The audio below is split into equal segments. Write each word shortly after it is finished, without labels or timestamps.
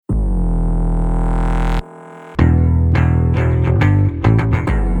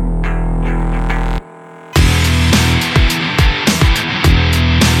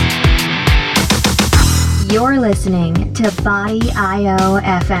You're listening to BIOFM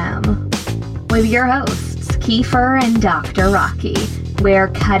with your hosts, Kiefer and Dr. Rocky, where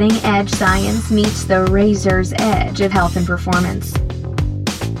cutting-edge science meets the razor's edge of health and performance.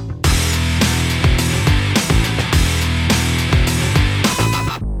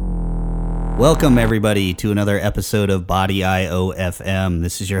 Welcome, everybody, to another episode of BIOFM.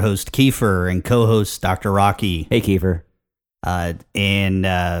 This is your host, Kiefer, and co-host, Dr. Rocky. Hey, Kiefer.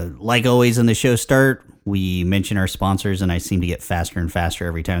 Like always in the show start, we mention our sponsors, and I seem to get faster and faster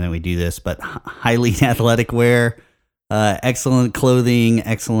every time that we do this, but highly athletic wear, excellent clothing,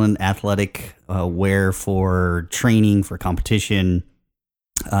 excellent athletic wear for training, for competition,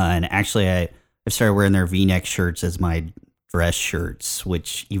 and actually I've started wearing their V-neck shirts as my dress shirts,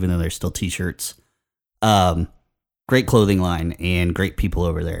 which even though they're still t-shirts, great clothing line and great people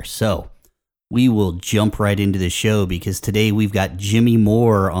over there. So we will jump right into the show because today we've got Jimmy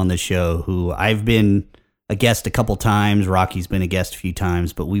Moore on the show, who I've been a guest a couple times. Rocky's been a guest a few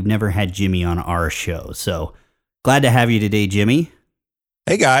times, but we've never had Jimmy on our show. So glad to have you today, Jimmy.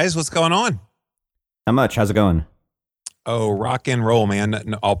 Hey guys, what's going on? Not much. How's it going? Oh, rock and roll, man.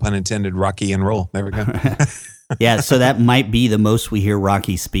 No, all pun intended, rocky and roll. There we go. Yeah, so that might be the most we hear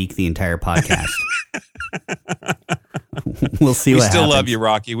Rocky speak the entire podcast. We'll see what happens. We still love you,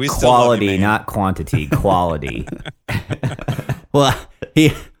 Rocky. We still quality, love you, man. not quantity. Quality. Well,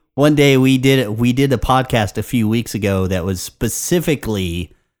 one day we did a podcast a few weeks ago that was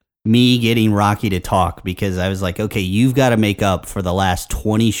specifically me getting Rocky to talk because I was like, okay, you've got to make up for the last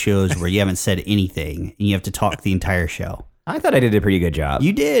 20 shows where you haven't said anything and you have to talk the entire show. I thought I did a pretty good job.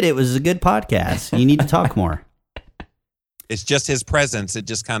 You did. It was a good podcast. You need to talk more. It's just his presence. It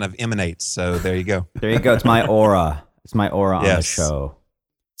just kind of emanates. So there you go. There you go. It's my aura. It's my aura on the show.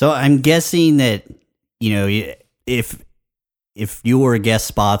 So I'm guessing that, you know, if your guest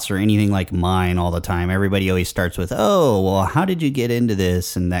spots or anything like mine all the time, everybody always starts with, oh, well, how did you get into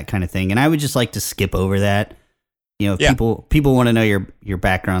this and that kind of thing. And I would just like to skip over that. You know, if people want to know your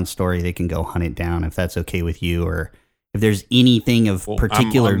background story, they can go hunt it down if that's okay with you, or if there's anything of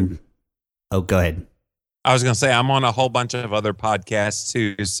particular. Oh, go ahead. I was going to say, I'm on a whole bunch of other podcasts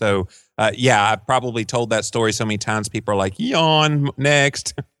too. So I probably told that story so many times. People are like, yawn,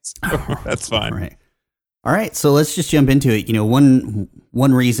 next. So that's fine. All right. So let's just jump into it. You know,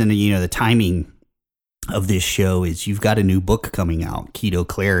 one reason, you know, the timing of this show is you've got a new book coming out, Keto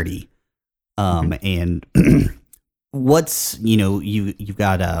Clarity. And what's, you know, you've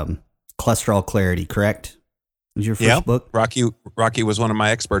got Cholesterol Clarity, correct? Was your first book? Rocky was one of my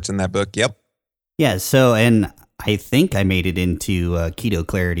experts in that book. Yep. Yeah. So, and I think I made it into Keto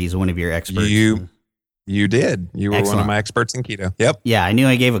Clarity as one of your experts. You did. You were Excellent. one of my experts in keto. Yep. Yeah. I knew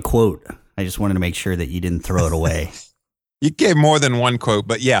I gave a quote. I just wanted to make sure that you didn't throw it away. You gave more than one quote,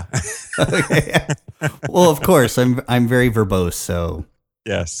 but yeah. Okay. Well, of course, I'm very verbose, so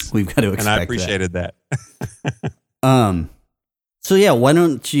yes, we've got to expect that. And I appreciated that. So yeah, why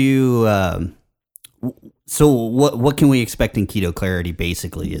don't you? So what can we expect in Keto Clarity?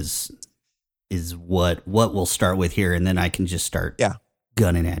 Basically, is what we'll start with here, and then I can just start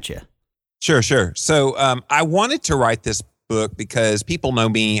gunning at you. Sure. So I wanted to write this book because people know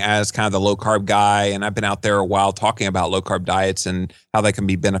me as kind of the low carb guy, and I've been out there a while talking about low carb diets and how they can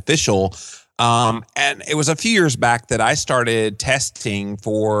be beneficial. And it was a few years back that I started testing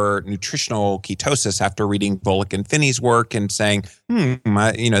for nutritional ketosis after reading Volek and Finney's work and saying,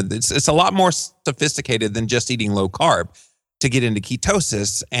 it's a lot more sophisticated than just eating low carb to get into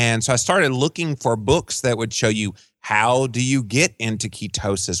ketosis. And so I started looking for books that would show you, how do you get into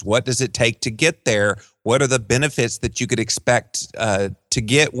ketosis? What does it take to get there? What are the benefits that you could expect to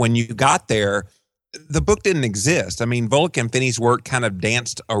get when you got there? The book didn't exist. I mean, Volek and Finney's work kind of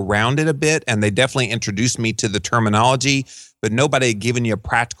danced around it a bit, and they definitely introduced me to the terminology, but nobody had given you a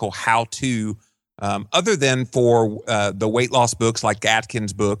practical how-to other than for the weight loss books like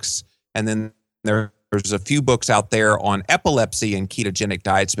Atkins books. And then there's a few books out there on epilepsy and ketogenic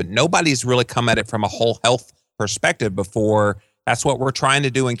diets, but nobody's really come at it from a whole health perspective before. That's what we're trying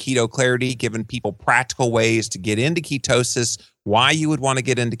to do in Keto Clarity, giving people practical ways to get into ketosis, why you would want to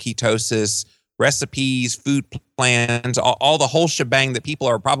get into ketosis, recipes, food plans, all the whole shebang that people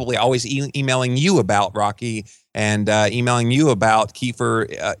are probably always emailing you about, Rocky, and emailing you about,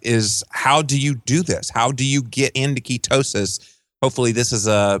 Kiefer, is how do you do this? How do you get into ketosis? Hopefully this is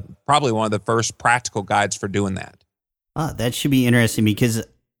probably one of the first practical guides for doing that. That should be interesting because,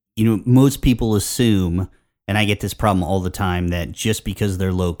 you know, most people assume, and I get this problem all the time, that just because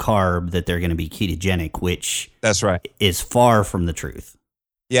they're low carb that they're going to be ketogenic, which that's right, is far from the truth.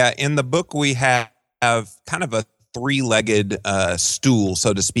 Yeah, in the book we have kind of a three-legged stool,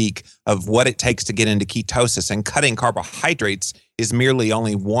 so to speak, of what it takes to get into ketosis. And cutting carbohydrates is merely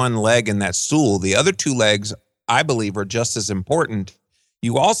only one leg in that stool. The other two legs, I believe, are just as important.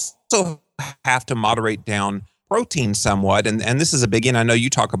 You also have to moderate down protein somewhat. And this is a big one. I know you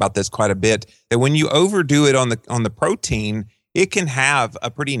talk about this quite a bit, that when you overdo it on the protein, it can have a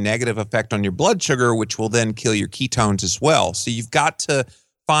pretty negative effect on your blood sugar, which will then kill your ketones as well. So you've got to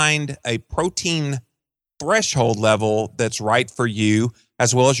find a protein threshold level that's right for you,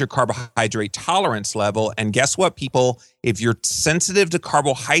 as well as your carbohydrate tolerance level. And guess what, people? If you're sensitive to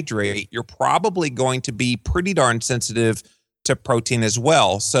carbohydrate, you're probably going to be pretty darn sensitive to protein as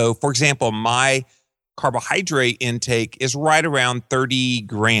well. So, for example, my carbohydrate intake is right around 30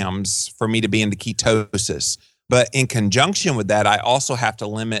 grams for me to be into ketosis. But in conjunction with that, I also have to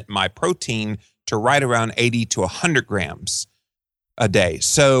limit my protein to right around 80 to 100 grams a day.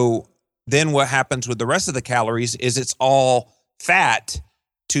 So then what happens with the rest of the calories is it's all fat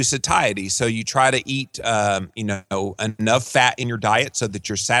to satiety. So you try to eat, enough fat in your diet so that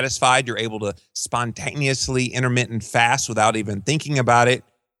you're satisfied. You're able to spontaneously intermittent fast without even thinking about it.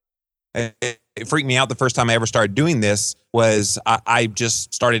 It freaked me out the first time I ever started doing this was I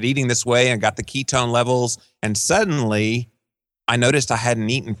just started eating this way and got the ketone levels. And suddenly I noticed I hadn't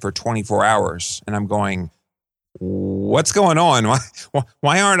eaten for 24 hours. And I'm going, what's going on?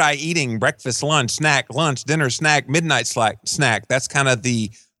 Why aren't I eating breakfast, lunch, dinner, snack, midnight snack? That's kind of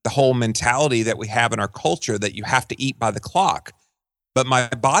the whole mentality that we have in our culture, that you have to eat by the clock. But my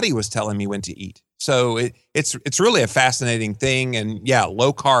body was telling me when to eat. So it's really a fascinating thing. And yeah,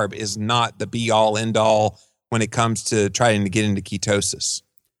 low carb is not the be all end all when it comes to trying to get into ketosis.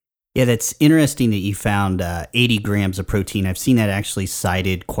 Yeah, that's interesting that you found 80 grams of protein. I've seen that actually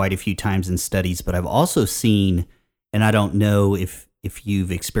cited quite a few times in studies, but I've also seen, and I don't know if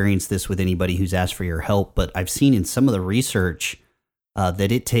you've experienced this with anybody who's asked for your help, but I've seen in some of the research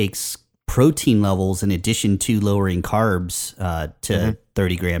that it takes protein levels in addition to lowering carbs to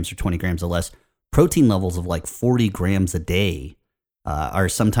 30 grams or 20 grams or less. Protein levels of like 40 grams a day are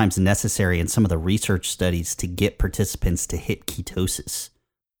sometimes necessary in some of the research studies to get participants to hit ketosis.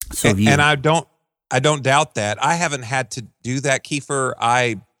 So and I don't doubt that. I haven't had to do that, Kiefer.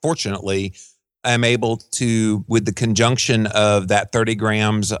 I fortunately am able to, with the conjunction of that 30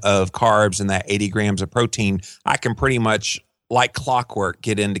 grams of carbs and that 80 grams of protein, I can pretty much like clockwork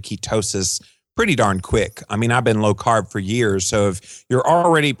get into ketosis pretty darn quick. I mean, I've been low carb for years. So if you're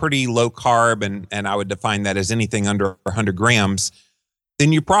already pretty low carb, and I would define that as anything under 100 grams,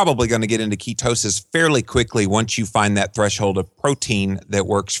 then you're probably going to get into ketosis fairly quickly once you find that threshold of protein that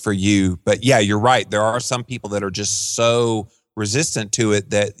works for you. But yeah, you're right. There are some people that are just so resistant to it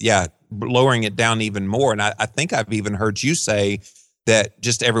that, yeah, lowering it down even more. And I think I've even heard you say that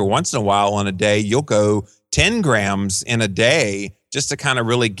just every once in a while on a day, you'll go 10 grams in a day just to kind of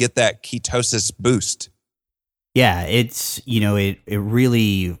really get that ketosis boost. Yeah, it's, it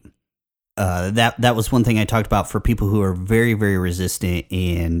really, that was one thing I talked about for people who are very, very resistant.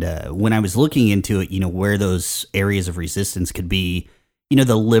 And when I was looking into it, where those areas of resistance could be,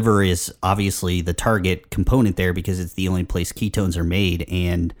 the liver is obviously the target component there because it's the only place ketones are made.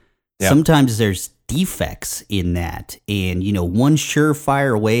 And sometimes there's defects in that. And, one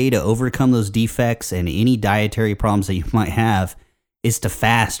surefire way to overcome those defects and any dietary problems that you might have is to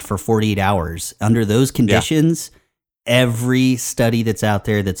fast for 48 hours. Under those conditions, every study that's out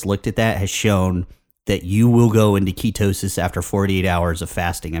there that's looked at that has shown that you will go into ketosis after 48 hours of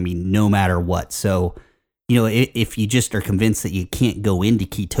fasting. I mean, no matter what. So, if you just are convinced that you can't go into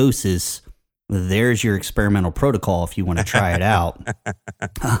ketosis, there's your experimental protocol if you want to try it out.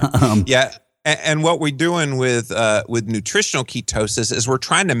 Yeah. And what we're doing with nutritional ketosis is we're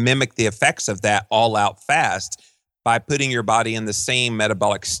trying to mimic the effects of that all-out fast by putting your body in the same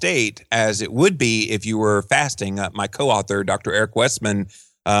metabolic state as it would be if you were fasting. My co-author, Dr. Eric Westman,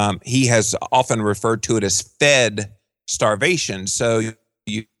 he has often referred to it as fed starvation. So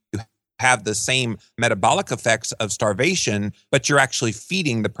you have the same metabolic effects of starvation, but you're actually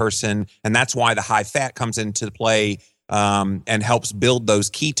feeding the person. And that's why the high fat comes into play and helps build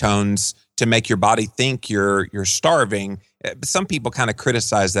those ketones to make your body think you're starving. Some people kind of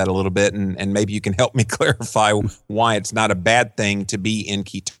criticize that a little bit, and maybe you can help me clarify why it's not a bad thing to be in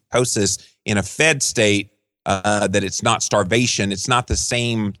ketosis in a fed state, that it's not starvation. It's not the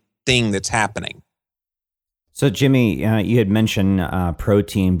same thing that's happening. So, Jimmy, you had mentioned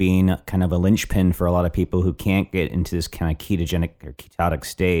protein being kind of a linchpin for a lot of people who can't get into this kind of ketogenic or ketotic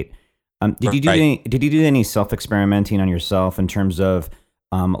state. Did you do any self-experimenting on yourself in terms of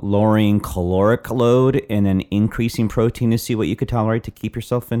lowering caloric load and then increasing protein to see what you could tolerate to keep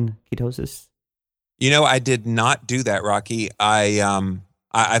yourself in ketosis? I did not do that, Rocky.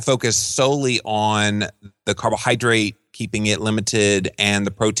 I focused solely on the carbohydrate, keeping it limited, and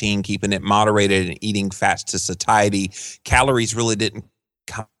the protein, keeping it moderated, and eating fats to satiety. Calories really didn't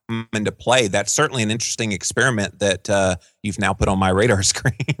come into play. That's certainly an interesting experiment that you've now put on my radar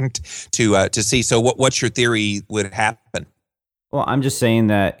screen to see. So what's your theory would happen? Well, I'm just saying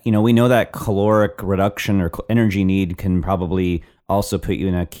that, we know that caloric reduction or energy need can probably also put you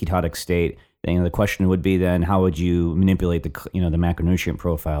in a ketotic state. The question would be then, how would you manipulate the macronutrient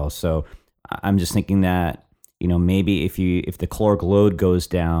profile? So I'm just thinking that, maybe if the caloric load goes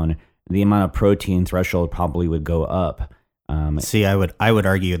down, the amount of protein threshold probably would go up. See, I would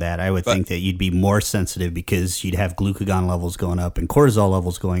argue that. I would think that you'd be more sensitive because you'd have glucagon levels going up and cortisol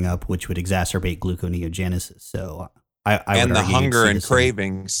levels going up, which would exacerbate gluconeogenesis. So I and would the argue hunger and you'd see the same.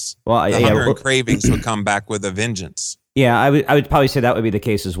 cravings. Well, Hunger and cravings would come back with a vengeance. Yeah, I would probably say that would be the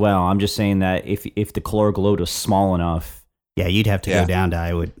case as well. I'm just saying that if the caloric load was small enough, Yeah, you'd have to go down to,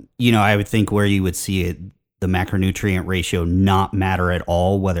 I would think where you would see it, the macronutrient ratio not matter at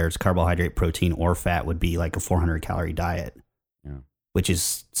all, whether it's carbohydrate, protein, or fat, would be like a 400 calorie diet. Yeah. Which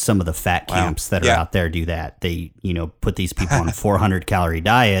is some of the fat camps that are out there do that. They, put these people on 400 calorie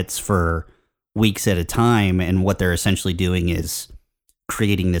diets for weeks at a time. And what they're essentially doing is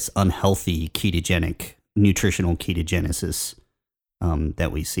creating this unhealthy ketogenic, nutritional ketogenesis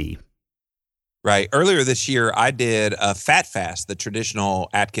that we see. Right. Earlier this year, I did a fat fast, the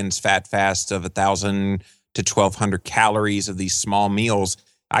traditional Atkins fat fast of 1,000 to 1,200 calories of these small meals.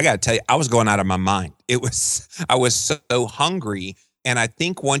 I got to tell you, I was going out of my mind. I was so hungry. And I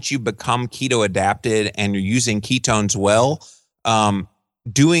think once you become keto adapted and you're using ketones well,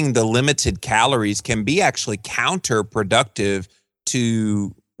 doing the limited calories can be actually counterproductive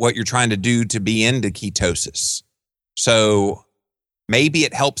to what you're trying to do to be into ketosis. So maybe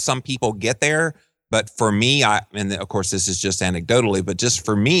it helps some people get there, but for me, and of course this is just anecdotally, but just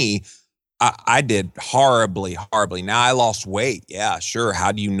for me, I did horribly. Now I lost weight. Yeah, sure.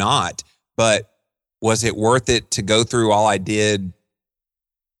 How do you not? But was it worth it to go through all I did?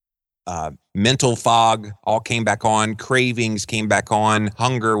 Mental fog all came back on. Cravings came back on.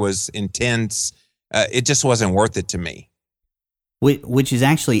 Hunger was intense. It just wasn't worth it to me. Which is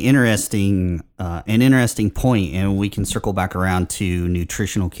actually interesting, an interesting point, and we can circle back around to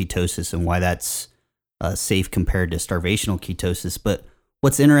nutritional ketosis and why that's safe compared to starvational ketosis. But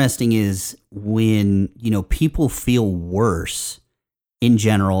what's interesting is when, people feel worse in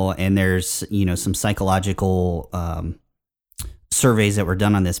general, and there's, some psychological surveys that were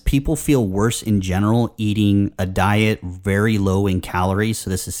done on this, people feel worse in general eating a diet very low in calories, so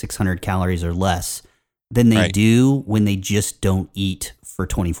this is 600 calories or less, than they do when they just don't eat for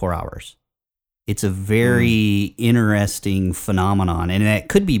 24 hours. It's a very interesting phenomenon, and that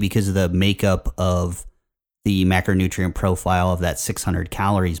could be because of the makeup of the macronutrient profile of that 600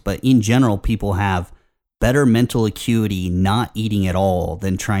 calories. But in general, people have better mental acuity not eating at all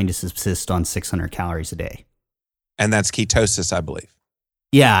than trying to subsist on 600 calories a day. And that's ketosis, I believe.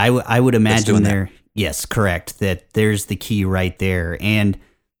 Yeah, I would imagine there. Yes, correct. That there's the key right there. And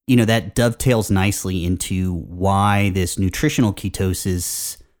that dovetails nicely into why this nutritional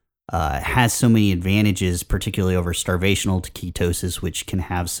ketosis has so many advantages, particularly over starvational ketosis, which can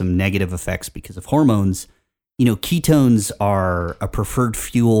have some negative effects because of hormones. Ketones are a preferred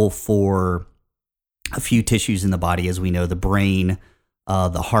fuel for a few tissues in the body, as we know, the brain,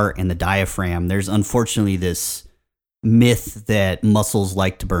 the heart, and the diaphragm. There's unfortunately this myth that muscles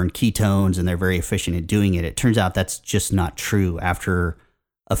like to burn ketones and they're very efficient at doing it. It turns out that's just not true. After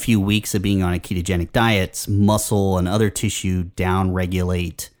a few weeks of being on a ketogenic diet, muscle and other tissue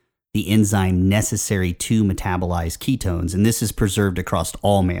downregulate the enzyme necessary to metabolize ketones, and this is preserved across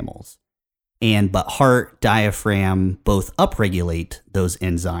all mammals. But heart, diaphragm both upregulate those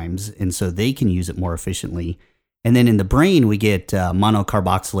enzymes, and so they can use it more efficiently. And then in the brain, we get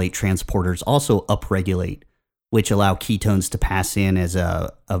monocarboxylate transporters also upregulate, which allow ketones to pass in as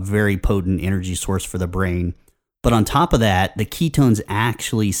a very potent energy source for the brain. But on top of that, the ketones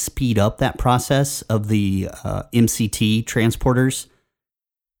actually speed up that process of the MCT transporters,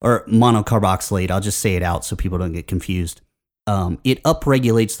 or monocarboxylate. I'll just say it out so people don't get confused. It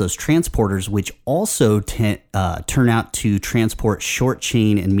upregulates those transporters, which also turn out to transport short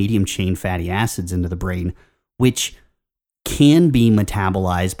chain and medium chain fatty acids into the brain, which can be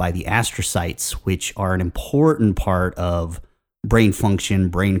metabolized by the astrocytes, which are an important part of brain function,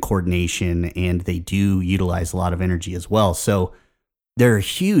 brain coordination, and they do utilize a lot of energy as well. So there are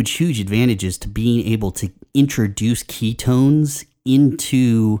huge advantages to being able to introduce ketones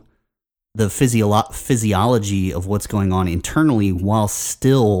into the physiology of what's going on internally while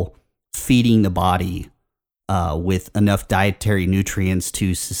still feeding the body with enough dietary nutrients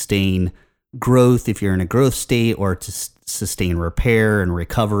to sustain growth if you're in a growth state, or to sustain repair and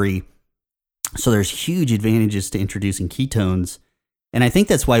recovery. So there's huge advantages to introducing ketones. And I think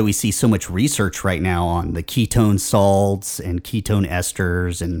that's why we see so much research right now on the ketone salts and ketone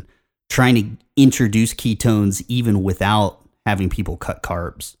esters, and trying to introduce ketones even without having people cut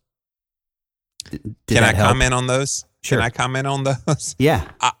carbs. Can I comment on those? Sure. Can I comment on those? Yeah.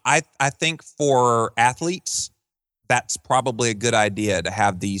 I think for athletes, that's probably a good idea to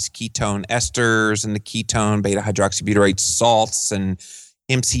have these ketone esters and the ketone beta hydroxybutyrate salts and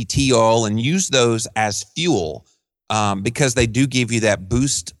MCT oil, and use those as fuel, because they do give you that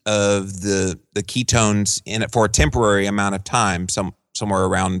boost of the ketones in it for a temporary amount of time, somewhere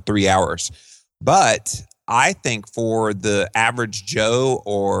around 3 hours. But I think for the average Joe,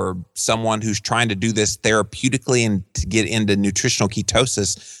 or someone who's trying to do this therapeutically and to get into nutritional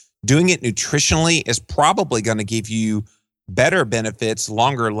ketosis, doing it nutritionally is probably going to give you better benefits,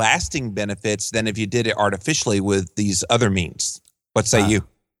 longer lasting benefits, than if you did it artificially with these other means. What say you?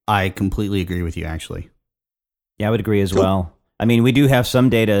 I completely agree with you, actually. Yeah, I would agree as well. I mean, we do have some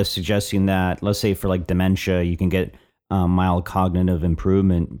data suggesting that, let's say for like dementia, you can get mild cognitive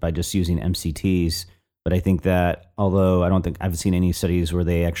improvement by just using MCTs. But I think that, although I don't think I've seen any studies where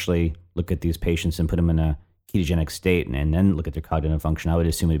they actually look at these patients and put them in a ketogenic state and then look at their cognitive function, I would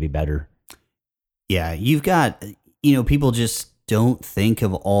assume it'd be better. Yeah, you've got, people just don't think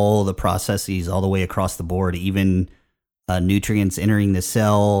of all the processes all the way across the board, even nutrients entering the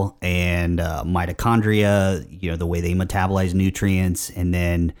cell and mitochondria, the way they metabolize nutrients. And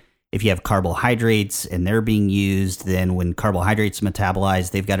then if you have carbohydrates and they're being used, then when carbohydrates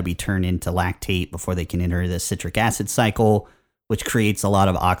metabolize, they've got to be turned into lactate before they can enter the citric acid cycle, which creates a lot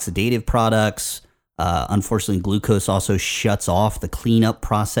of oxidative products. Unfortunately, glucose also shuts off the cleanup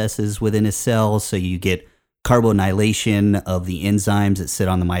processes within a cell, so you get carbonylation of the enzymes that sit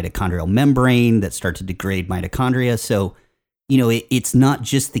on the mitochondrial membrane that start to degrade mitochondria. So, it's not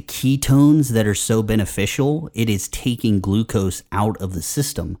just the ketones that are so beneficial. It is taking glucose out of the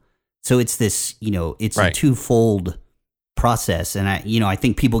system. So it's this, it's right. a twofold process. And I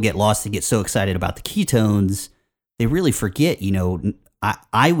think people get lost and get so excited about the ketones, they really forget,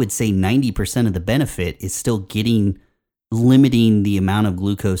 I would say 90% of the benefit is still limiting the amount of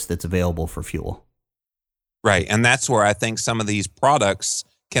glucose that's available for fuel. Right. And that's where I think some of these products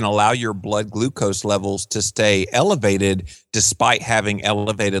can allow your blood glucose levels to stay elevated despite having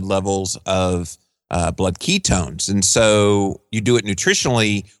elevated levels of blood ketones. And so you do it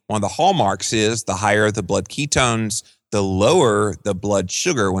nutritionally. One of the hallmarks is the higher the blood ketones, the lower the blood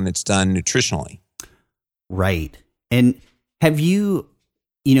sugar when it's done nutritionally. Right. And have you,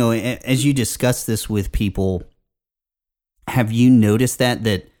 as you discuss this with people, have you noticed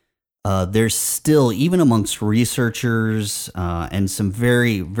that there's still, even amongst researchers and some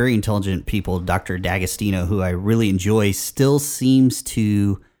very, very intelligent people, Dr. D'Agostino, who I really enjoy, still seems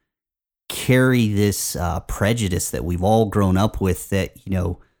to carry this prejudice that we've all grown up with, that,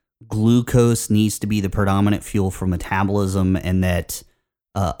 glucose needs to be the predominant fuel for metabolism, and that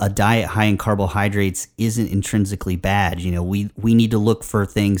a diet high in carbohydrates isn't intrinsically bad. We need to look for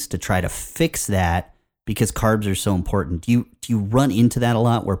things to try to fix that, because carbs are so important. Do you run into that a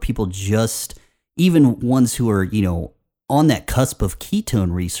lot, where people just, even ones who are, on that cusp of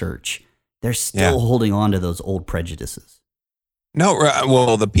ketone research, they're still holding on to those old prejudices? No,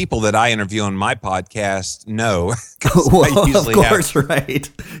 well, the people that I interview on my podcast, no. Well, of course, right.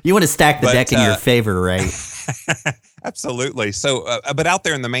 You want to stack the deck in your favor, right? Absolutely. So, but out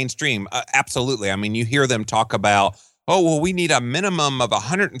there in the mainstream, absolutely. I mean, you hear them talk about, oh, well, we need a minimum of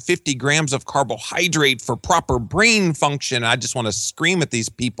 150 grams of carbohydrate for proper brain function. I just want to scream at these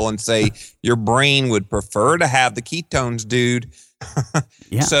people and say, your brain would prefer to have the ketones, dude.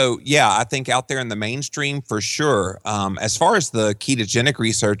 Yeah. So, I think out there in the mainstream, for sure. As far as the ketogenic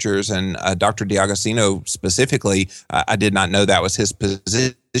researchers and Dr. D'Agostino specifically, I did not know that was his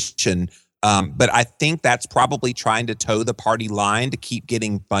position. But I think that's probably trying to toe the party line to keep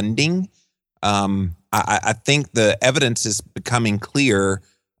getting funding. I think the evidence is becoming clear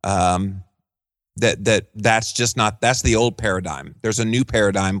that's just not, that's the old paradigm. There's a new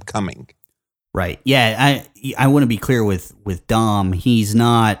paradigm coming. Right. Yeah. I want to be clear with Dom. He's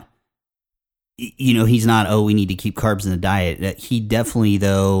not, oh, we need to keep carbs in the diet. He definitely,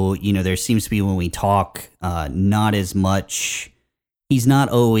 though, there seems to be, when we talk, not as much, he's not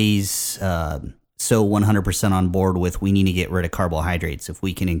always so 100% on board with, we need to get rid of carbohydrates. If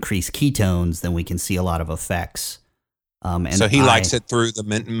we can increase ketones, then we can see a lot of effects. And so he likes it through the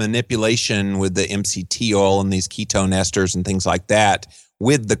manipulation with the MCT oil and these ketone esters and things like that,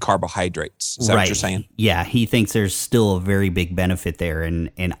 with the carbohydrates. Is that what you're saying? Yeah, he thinks there's still a very big benefit there,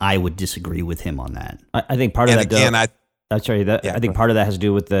 and I would disagree with him on that. I think part of that. Again, I think part of that has to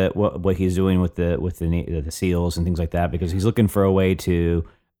do with what he's doing with the seals and things like that, because he's looking for a way to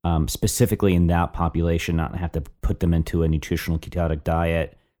specifically in that population not have to put them into a nutritional ketotic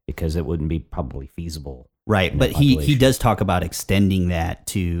diet, because it wouldn't be probably feasible. Right, but he does talk about extending that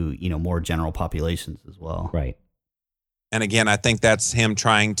to more general populations as well. Right. And again, I think that's him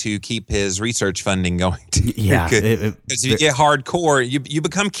trying to keep his research funding going. Yeah. Because you get hardcore, you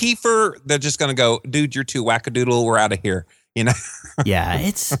become Kiefer, they're just going to go, dude, you're too wackadoodle, we're out of here. Yeah,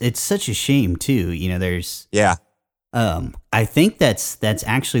 it's such a shame too. There's yeah. I think that's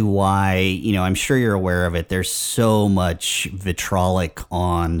actually why, I'm sure you're aware of it. There's so much vitriolic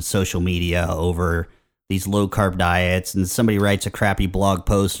on social media over these low carb diets, and somebody writes a crappy blog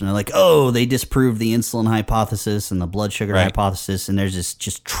post and they're like, oh, they disproved the insulin hypothesis and the blood sugar hypothesis. And there's this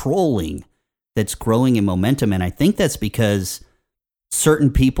just trolling that's growing in momentum. And I think that's because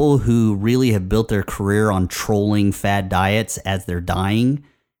certain people who really have built their career on trolling fad diets as they're dying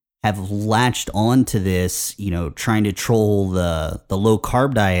have latched on to this, trying to troll the low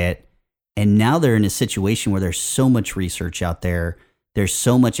carb diet. And now they're in a situation where there's so much research out there. There's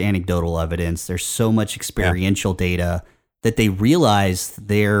so much anecdotal evidence. There's so much experiential data that they realize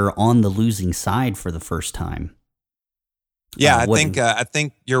they're on the losing side for the first time. Yeah, I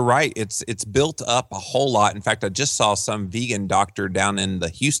think you're right. It's built up a whole lot. In fact, I just saw some vegan doctor down in the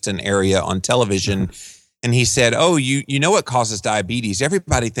Houston area on television, and he said, "Oh, you know what causes diabetes?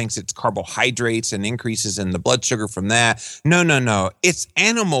 Everybody thinks it's carbohydrates and increases in the blood sugar from that. No. It's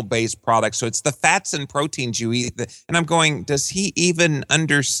animal-based products. So it's the fats and proteins you eat." And I'm going, does he even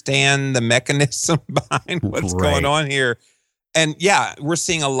understand the mechanism behind what's going on here? And yeah, we're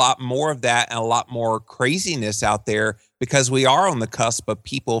seeing a lot more of that and a lot more craziness out there, because we are on the cusp of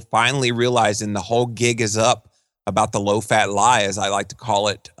people finally realizing the whole gig is up about the low-fat lie, as I like to call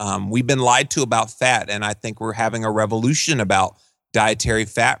it. We've been lied to about fat, and I think we're having a revolution about dietary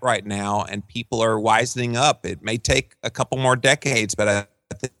fat right now, and people are wisening up. It may take a couple more decades, but I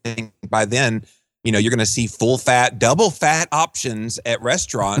think by then, you're going to see full-fat, double-fat options at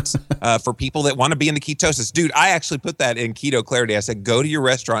restaurants for people that want to be into ketosis. Dude, I actually put that in Keto Clarity. I said, go to your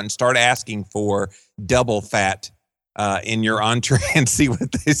restaurant and start asking for double-fat in your entree and see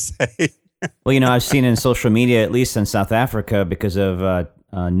what they say. Well, I've seen in social media, at least in South Africa, because of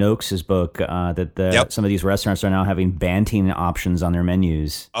Noakes' book, that some of these restaurants are now having banting options on their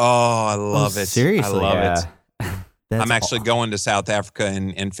menus. Oh, I love it. Seriously, I love it. I'm actually going to South Africa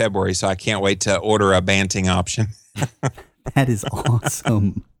in February, so I can't wait to order a banting option. That is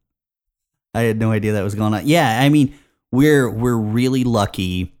awesome. I had no idea that was going on. Yeah, I mean, we're really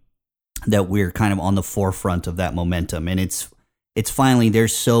lucky that we're kind of on the forefront of that momentum, and it's finally,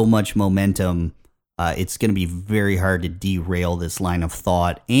 there's so much momentum. It's going to be very hard to derail this line of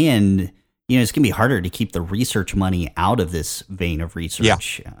thought. And, it's going to be harder to keep the research money out of this vein of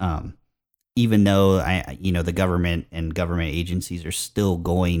research. Yeah. Even though, the government and government agencies are still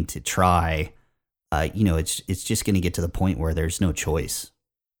going to try, it's just going to get to the point where there's no choice.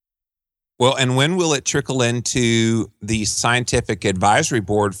 Well, and when will it trickle into the Scientific Advisory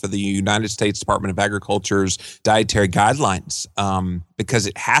Board for the United States Department of Agriculture's dietary guidelines? Because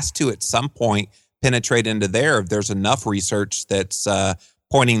it has to, at some point, penetrate into there if there's enough research that's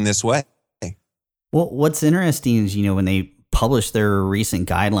pointing this way. Well, what's interesting is, when they published their recent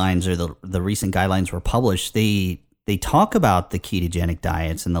guidelines, or the recent guidelines were published, they talk about the ketogenic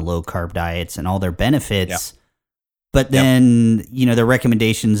diets and the low-carb diets and all their benefits. Yeah. But then, their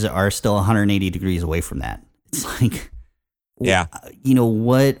recommendations are still 180 degrees away from that. It's like,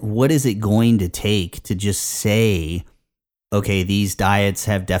 what is it going to take to just say, okay, these diets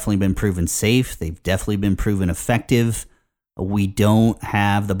have definitely been proven safe. They've definitely been proven effective. We don't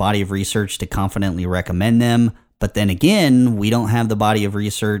have the body of research to confidently recommend them. But then again, we don't have the body of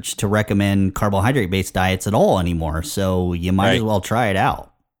research to recommend carbohydrate-based diets at all anymore. So you might as well try it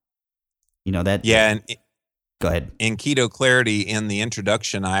out. Go ahead. In Keto Clarity, in the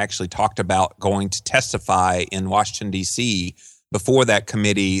introduction, I actually talked about going to testify in Washington, D.C. Before that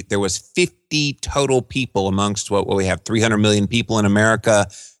committee, there was 50 total people amongst what we have, 300 million people in America.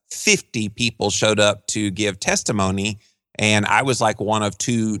 50 people showed up to give testimony, and I was like one of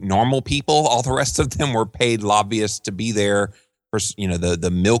two normal people. All the rest of them were paid lobbyists to be there. The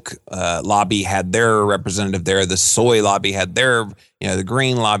milk lobby had their representative there. The soy lobby had their, the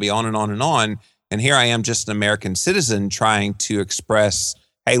green lobby, on and on and on. And here I am, just an American citizen, trying to express,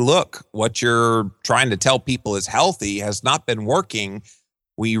 hey, look, what you're trying to tell people is healthy has not been working.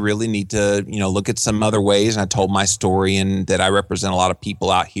 we really need to, look at some other ways. And I told my story, and that I represent a lot of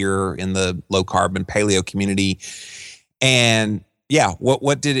people out here in the low carb and paleo community. And yeah,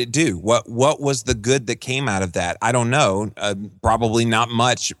 what did it do? What was the good that came out of that? I don't know. Probably not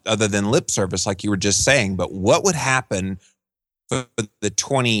much other than lip service, like you were just saying. But what would happen for the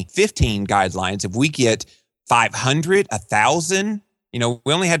 2015 guidelines if we get 500, 1,000? We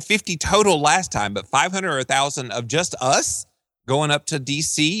only had 50 total last time, but 500 or 1,000 of just us going up to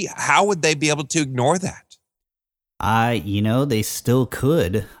DC. How would they be able to ignore that? They still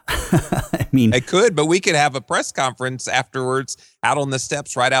could. I mean, they could, but we could have a press conference afterwards out on the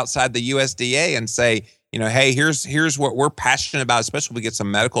steps right outside the USDA and say, hey, here's what we're passionate about, especially if we get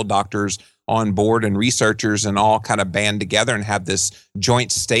some medical doctors on board and researchers and all kind of band together and have this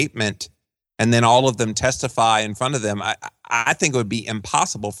joint statement, and then all of them testify in front of them. I think it would be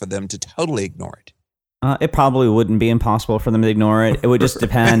impossible for them to totally ignore it. It probably wouldn't be impossible for them to ignore it. It would just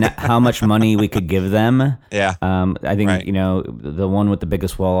depend how much money we could give them. Yeah. I think, right. The one with the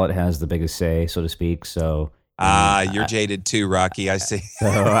biggest wallet has the biggest say, so to speak. So you're jaded too, Rocky. I see. So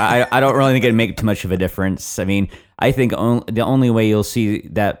I don't really think it'd make too much of a difference. I mean, I think the only way you'll see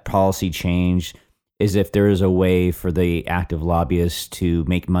that policy change is if there is a way for the active lobbyists to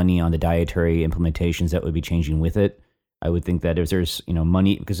make money on the dietary implementations that would be changing with it. I would think that if there's,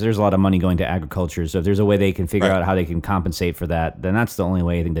 money, because there's a lot of money going to agriculture. So if there's a way they can figure out how they can compensate for that, then that's the only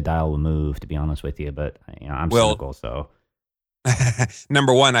way I think the dial will move, to be honest with you. But, I'm cynical, so.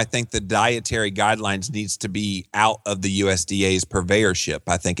 Number one, I think the dietary guidelines needs to be out of the USDA's purveyorship.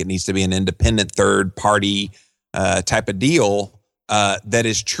 I think it needs to be an independent third party type of deal that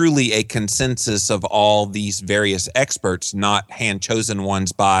is truly a consensus of all these various experts, not hand chosen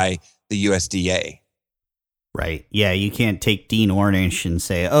ones by the USDA. Right. Yeah, you can't take Dean Ornish and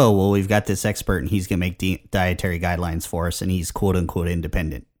say, oh, well, we've got this expert and he's going to make dietary guidelines for us and he's quote unquote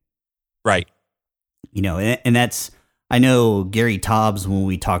independent. Right. And that's, I know Gary Taubes, when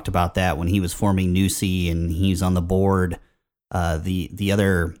we talked about that, when he was forming NUSI and he's on the board, the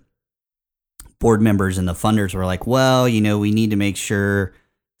other board members and the funders were like, well, we need to make sure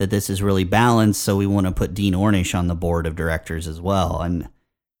that this is really balanced. So we want to put Dean Ornish on the board of directors as well. And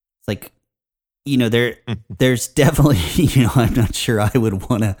it's like, there's definitely, I'm not sure I would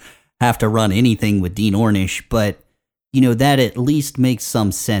want to have to run anything with Dean Ornish, but, that at least makes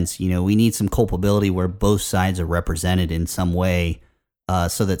some sense. We need some culpability where both sides are represented in some way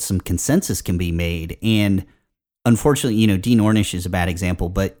so that some consensus can be made. And unfortunately, Dean Ornish is a bad example,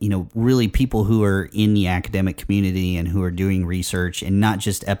 but, really people who are in the academic community and who are doing research and not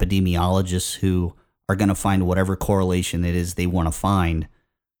just epidemiologists who are going to find whatever correlation it is they want to find.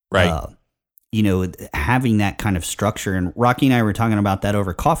 Right. Having that kind of structure. And Rocky and I were talking about that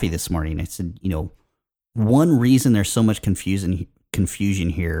over coffee this morning. I said, one reason there's so much confusion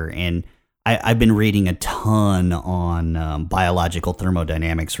here, and I've been reading a ton on biological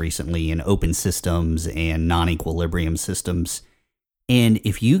thermodynamics recently and open systems and non-equilibrium systems. And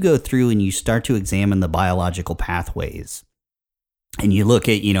if you go through and you start to examine the biological pathways and you look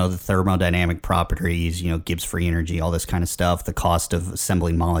at, the thermodynamic properties, Gibbs free energy, all this kind of stuff, the cost of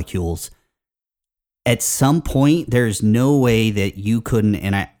assembling molecules, at some point, there's no way that you couldn't,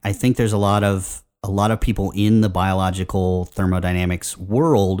 and I think there's a lot of people in the biological thermodynamics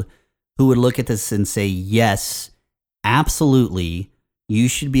world who would look at this and say, yes, absolutely, you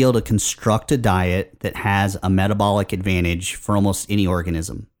should be able to construct a diet that has a metabolic advantage for almost any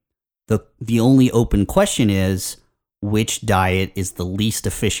organism. The only open question is, which diet is the least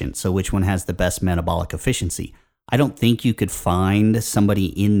efficient? So which one has the best metabolic efficiency? I don't think you could find somebody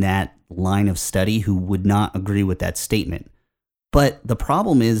in that line of study who would not agree with that statement. But the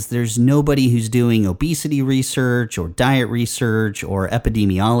problem is there's nobody who's doing obesity research or diet research or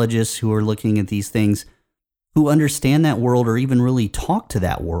epidemiologists who are looking at these things who understand that world or even really talk to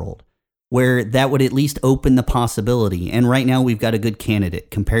that world, where that would at least open the possibility. And right now we've got a good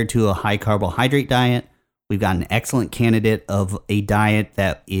candidate compared to a high carbohydrate diet. We've got an excellent candidate of a diet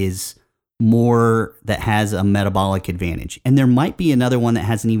that has a metabolic advantage. And there might be another one that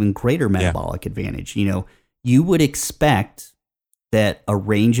has an even greater metabolic advantage. You would expect that a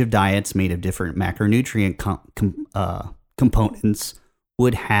range of diets made of different macronutrient components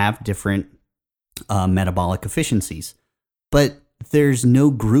would have different metabolic efficiencies. But there's no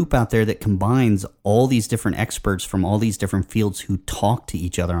group out there that combines all these different experts from all these different fields who talk to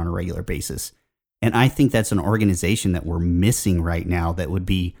each other on a regular basis. And I think that's an organization that we're missing right now that would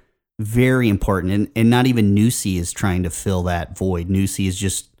be very important. And not even NUSI is trying to fill that void. NUSI is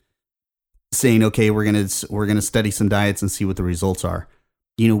just saying, okay, we're gonna study some diets and see what the results are.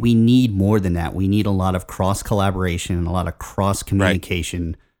 we need more than that. We need a lot of cross collaboration, a lot of cross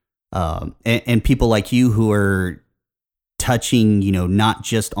communication, and people like you who are touching, not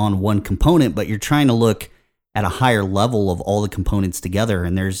just on one component, but you're trying to look at a higher level of all the components together.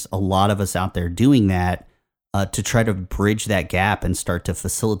 And there's a lot of us out there doing that to try to bridge that gap and start to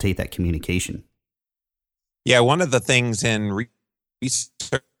facilitate that communication. Yeah, one of the things in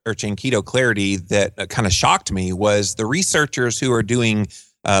researching Keto Clarity that kind of shocked me was the researchers who are doing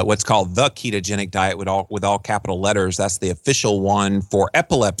what's called the ketogenic diet with all capital letters. That's the official one for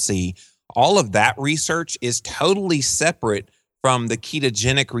epilepsy. All of that research is totally separate from the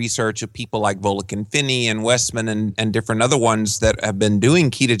ketogenic research of people like Volek and Finney and Westman and different other ones that have been doing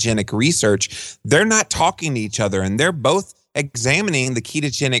ketogenic research. They're not talking to each other, and they're both examining the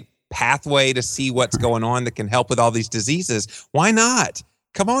ketogenic pathway to see what's going on that can help with all these diseases. Why not?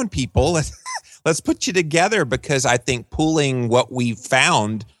 Come on, people. Let's put you together, because I think pooling what we've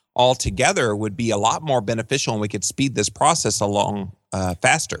found all together would be a lot more beneficial, and we could speed this process along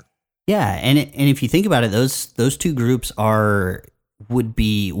faster. Yeah, and if you think about it, those two groups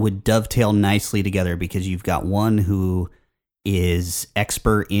would dovetail nicely together, because you've got one who is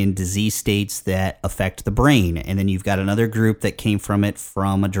expert in disease states that affect the brain, and then you've got another group that came from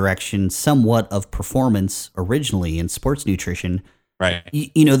a direction somewhat of performance originally in sports nutrition. Right.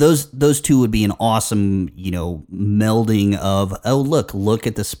 Those two would be an awesome, melding of, look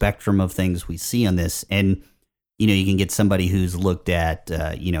at the spectrum of things we see on this. And you can get somebody who's looked at,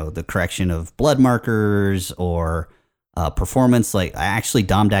 the correction of blood markers or performance. Like, actually,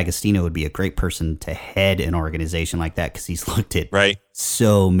 Dom D'Agostino would be a great person to head an organization like that, because he's looked at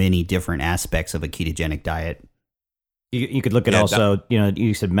so many different aspects of a ketogenic diet. You could look at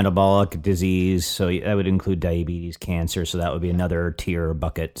you said metabolic disease, so that would include diabetes, cancer. So that would be another tier or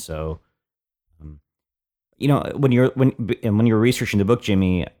bucket. So, when you're researching the book,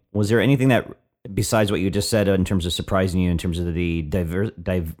 Jimmy, was there anything that, besides what you just said, in terms of surprising you, in terms of the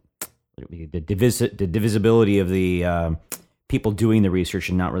divisibility of the people doing the research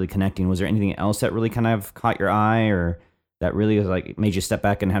and not really connecting? Was there anything else that really kind of caught your eye, or that really was like made you step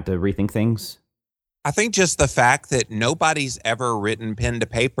back and have to rethink things? I think just the fact that nobody's ever written pen to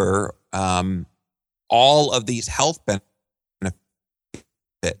paper all of these health benefits.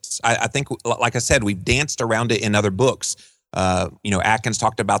 I think, like I said, we've danced around it in other books. Atkins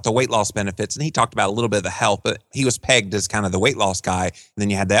talked about the weight loss benefits, and he talked about a little bit of the health, but he was pegged as kind of the weight loss guy. And then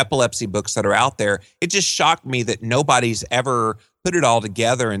you had the epilepsy books that are out there. It just shocked me that nobody's ever put it all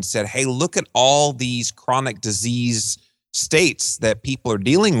together and said, hey, look at all these chronic disease states that people are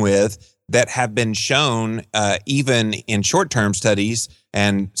dealing with that have been shown, even in short-term studies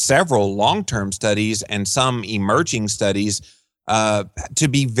and several long-term studies and some emerging studies, to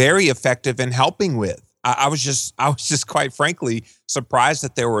be very effective in helping with. I was just quite frankly surprised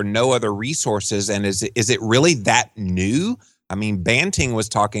that there were no other resources. And is it really that new? I mean, Banting was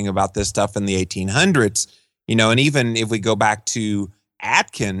talking about this stuff in the 1800s, and even if we go back to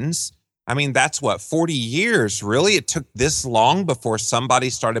Atkins, I mean, that's 40 years, really? It took this long before somebody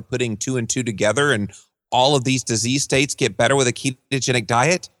started putting two and two together and all of these disease states get better with a ketogenic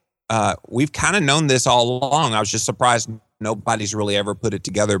diet? We've kind of known this all along. I was just surprised nobody's really ever put it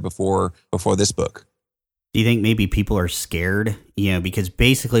together before this book. Do you think maybe people are scared? Because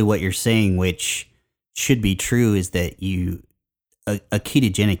basically what you're saying, which should be true, is that a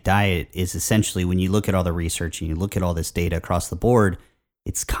ketogenic diet is essentially, when you look at all the research and you look at all this data across the board,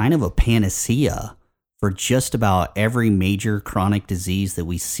 it's kind of a panacea for just about every major chronic disease that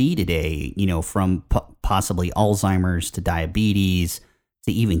we see today, from possibly Alzheimer's to diabetes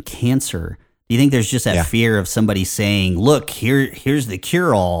to even cancer. Do you think there's just that fear of somebody saying, look, here's the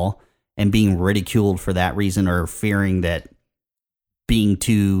cure-all, and being ridiculed for that reason, or fearing that being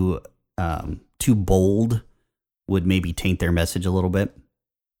too bold would maybe taint their message a little bit?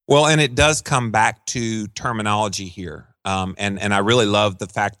 Well, and it does come back to terminology here. And I really love the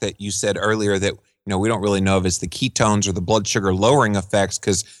fact that you said earlier that, we don't really know if it's the ketones or the blood sugar lowering effects,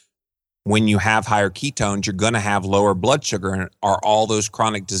 because when you have higher ketones, you're going to have lower blood sugar. And are all those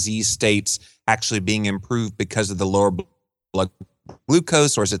chronic disease states actually being improved because of the lower blood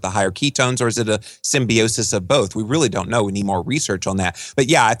glucose, or is it the higher ketones, or is it a symbiosis of both? We really don't know. We need more research on that. But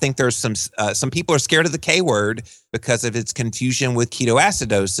yeah, I think there's some people are scared of the K word because of its confusion with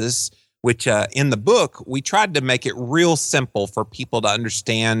ketoacidosis, which in the book, we tried to make it real simple for people to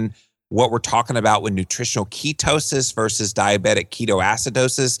understand what we're talking about with nutritional ketosis versus diabetic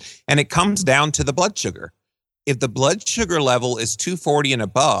ketoacidosis. And it comes down to the blood sugar. If the blood sugar level is 240 and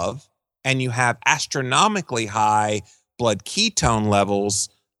above, and you have astronomically high blood ketone levels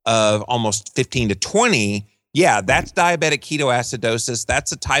of almost 15 to 20, Yeah, that's diabetic ketoacidosis.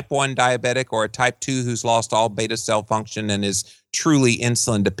 That's a type 1 diabetic or a type 2 who's lost all beta cell function and is truly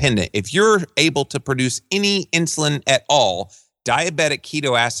insulin dependent. If you're able to produce any insulin at all, diabetic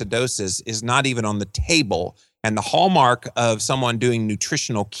ketoacidosis is not even on the table. And the hallmark of someone doing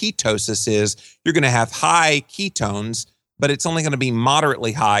nutritional ketosis is you're going to have high ketones, but it's only going to be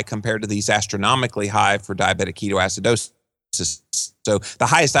moderately high compared to these astronomically high for diabetic ketoacidosis. So the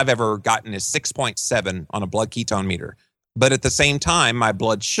highest I've ever gotten is 6.7 on a blood ketone meter. But at the same time, my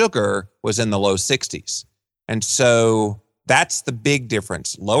blood sugar was in the low 60s. And so that's the big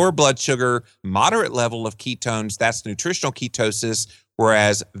difference. Lower blood sugar, moderate level of ketones, that's nutritional ketosis,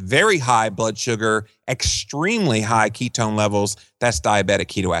 whereas very high blood sugar, extremely high ketone levels, that's diabetic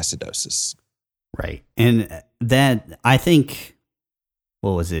ketoacidosis. Right. And that, I think,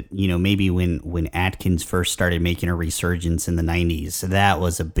 what was it? Maybe when Atkins first started making a resurgence in the 90s, that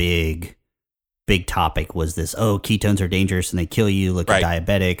was a big topic, was this, ketones are dangerous and they kill you. Look at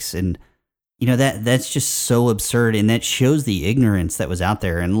diabetics. And, that's just so absurd. And that shows the ignorance that was out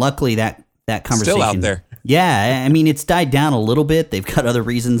there. And luckily that conversation. Still out there. Yeah. I mean, it's died down a little bit. They've got other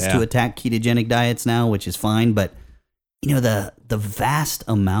reasons to attack ketogenic diets now, which is fine. But, the vast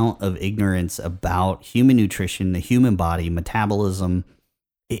amount of ignorance about human nutrition, the human body, metabolism,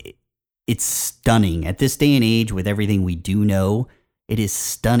 it's stunning. At this day and age, with everything we do know, it is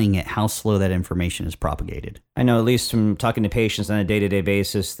stunning at how slow that information is propagated. I know, at least from talking to patients on a day-to-day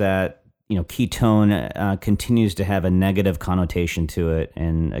basis, that ketone continues to have a negative connotation to it.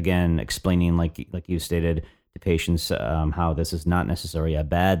 And again, explaining, like you stated, to patients how this is not necessarily a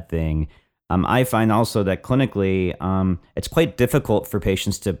bad thing. I find also that clinically, it's quite difficult for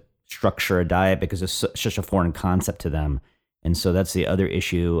patients to structure a diet because it's such a foreign concept to them. And so that's the other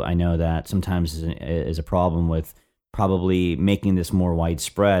issue I know that sometimes is a problem with probably making this more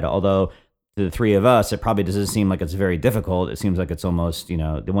widespread. Although to the three of us, it probably doesn't seem like it's very difficult. It seems like it's almost,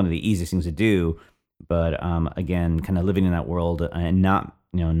 one of the easiest things to do. But again, kind of living in that world and not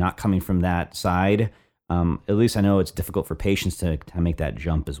coming from that side, at least I know it's difficult for patients to make that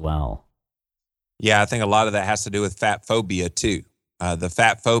jump as well. Yeah, I think a lot of that has to do with fat phobia too. The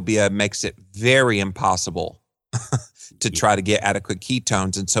fat phobia makes it very impossible to try to get adequate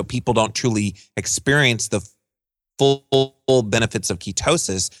ketones. And so people don't truly experience the full benefits of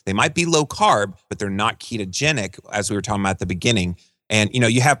ketosis. They might be low carb, but they're not ketogenic, as we were talking about at the beginning. And,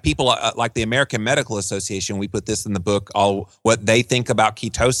 you have people like the American Medical Association, we put this in the book, all what they think about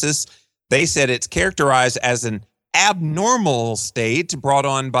ketosis. They said it's characterized as an abnormal state brought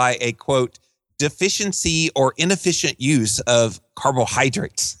on by a, quote, deficiency or inefficient use of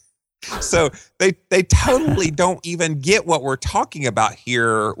carbohydrates. So they totally don't even get what we're talking about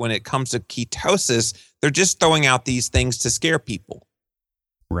here when it comes to ketosis. They're just throwing out these things to scare people.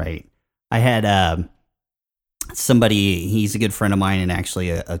 Right. I had somebody, he's a good friend of mine and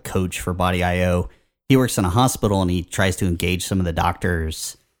actually a coach for Body IO. He works in a hospital and he tries to engage some of the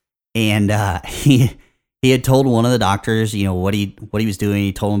doctors. And he had told one of the doctors, what he was doing.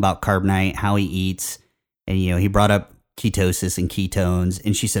 He told him about carb night, how he eats. And, he brought up ketosis and ketones.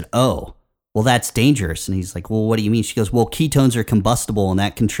 And she said, oh, well, that's dangerous. And he's like, well, what do you mean? She goes, well, ketones are combustible and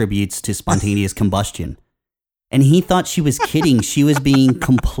that contributes to spontaneous combustion. And he thought she was kidding. She was being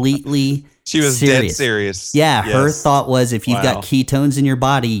completely She was serious. Dead serious. Yeah, Yes. her thought was if you've got ketones in your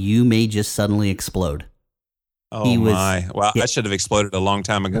body, you may just suddenly explode. Oh, my. Well, I should have exploded a long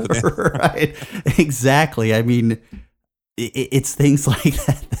time ago then. Right. Exactly. I mean, it's things like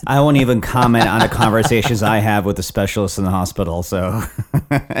that. I won't even comment on the conversations I have with the specialists in the hospital. So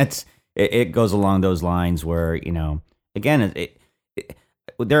it goes along those lines where, again,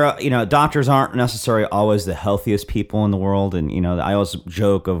 there are, doctors aren't necessarily always the healthiest people in the world. And, I always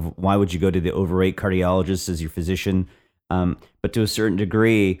joke of why would you go to the overweight cardiologist as your physician? But to a certain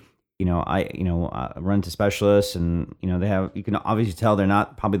degree, I run into specialists and, you can obviously tell they're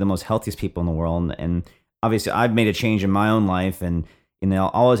not probably the most healthiest people in the world. And obviously I've made a change in my own life and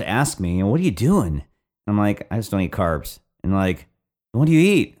they'll always ask me, what are you doing? And I'm like, I just don't eat carbs. And like, what do you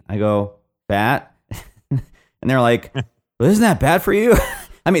eat? I go, fat. And they're like, well, isn't that bad for you?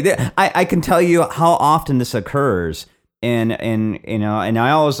 I mean, I can tell you how often this occurs. And I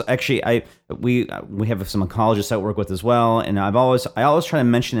always actually we have some oncologists I work with as well, and I always try to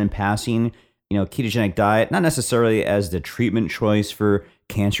mention in passing, ketogenic diet, not necessarily as the treatment choice for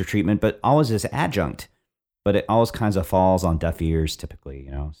cancer treatment, but always as adjunct. But it always kind of falls on deaf ears typically,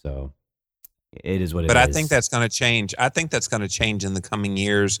 so it is what it is. But I think that's going to change. I think that's going to change in the coming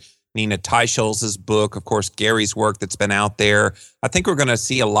years. Nina Teicholz's book, of course, Gary's work that's been out there. I think we're going to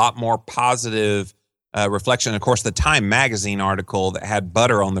see a lot more positive reflection. Of course, the Time magazine article that had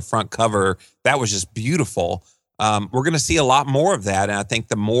butter on the front cover, that was just beautiful. We're going to see a lot more of that. And I think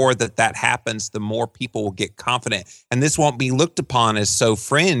the more that happens, the more people will get confident. And this won't be looked upon as so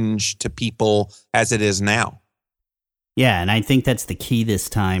fringe to people as it is now. Yeah, and I think that's the key this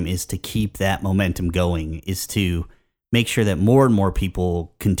time, is to keep that momentum going, is to make sure that more and more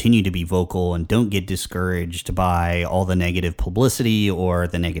people continue to be vocal and don't get discouraged by all the negative publicity or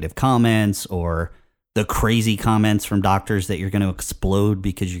the negative comments or the crazy comments from doctors that you're going to explode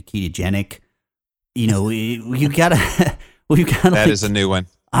because you're ketogenic. You know, you gotta. That is a new one.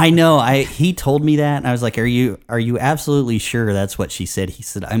 I know. He told me that, and I was like, "Are you absolutely sure that's what she said?" He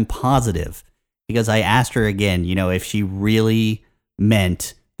said, "I'm positive," because I asked her again, you know, if she really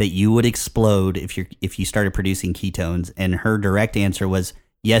meant that you would explode if you started producing ketones, and her direct answer was,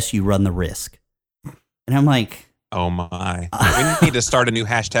 "Yes, you run the risk." And I'm like, "Oh my, we need to start a new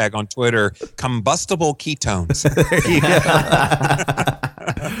hashtag on Twitter: combustible ketones."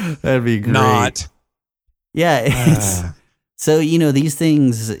 That'd be great. Not. Yeah, it's so, you know, these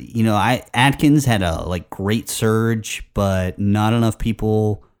things, you know, Atkins had a great surge, but not enough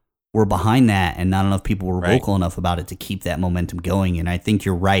people were behind that, and not enough people were vocal enough about it to keep that momentum going. And I think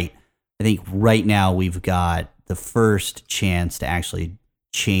you're right. I think right now we've got the first chance to actually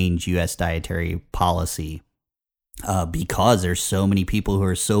change U.S. dietary policy because there's so many people who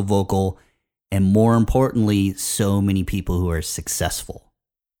are so vocal, and more importantly, so many people who are successful.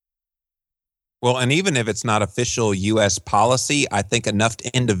 Well, and even if it's not official U.S. policy, I think enough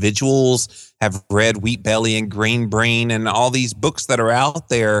individuals have read Wheat Belly and Green Brain and all these books that are out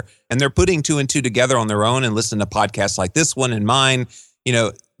there, and they're putting two and two together on their own and listening to podcasts like this one and mine. You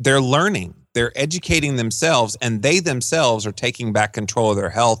know, they're learning, they're educating themselves, and they themselves are taking back control of their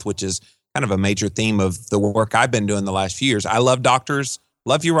health, which is kind of a major theme of the work I've been doing the last few years. I love doctors,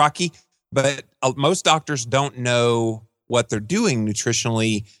 love you, Rocky, but most doctors don't know what they're doing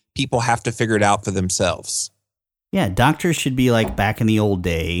nutritionally. People have to figure it out for themselves. Yeah, doctors should be like back in the old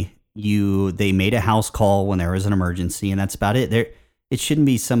day. They made a house call when there was an emergency, and that's about it. It shouldn't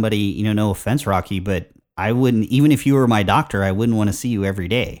be somebody, you know, no offense, Rocky, but I wouldn't, even if you were my doctor, I wouldn't want to see you every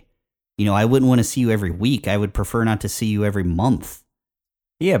day. You know, I wouldn't want to see you every week. I would prefer not to see you every month.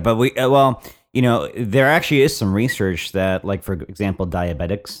 Yeah, but well, you know, there actually is some research that, like, for example,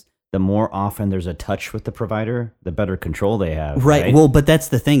 diabetics, the more often there's a touch with the provider, the better control they have. Right. Well, but that's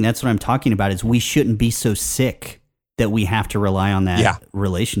the thing. That's what I'm talking about, is we shouldn't be so sick that we have to rely on that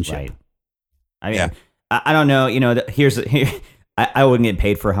relationship. Right. I mean, I don't know. You know, I wouldn't get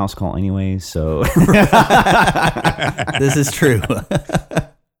paid for a house call anyway, so. This is true.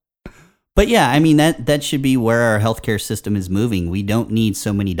 But yeah, I mean, that should be where our healthcare system is moving. We don't need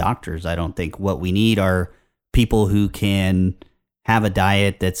so many doctors, I don't think. What we need are people who can have a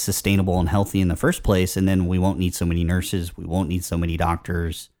diet that's sustainable and healthy in the first place, and then we won't need so many nurses. We won't need so many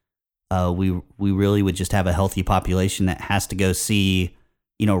doctors. We really would just have a healthy population that has to go see,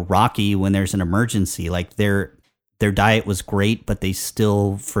 you know, Rocky when there's an emergency. Like their diet was great, but they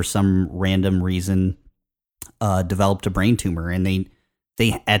still, for some random reason, developed a brain tumor, and they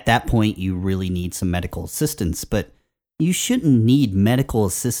at that point you really need some medical assistance. But you shouldn't need medical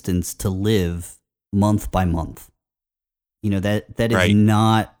assistance to live month by month. You know, that is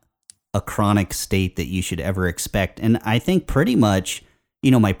not a chronic state that you should ever expect. And I think pretty much,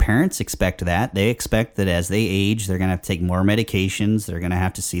 you know, my parents expect that. They expect that as they age, they're going to have to take more medications. They're going to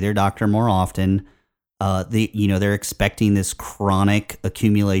have to see their doctor more often. They're expecting this chronic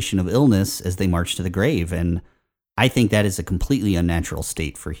accumulation of illness as they march to the grave. And I think that is a completely unnatural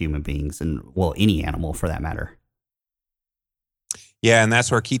state for human beings, and, well, any animal for that matter. Yeah, and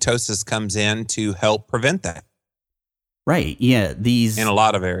that's where ketosis comes in to help prevent that. Right. Yeah. In a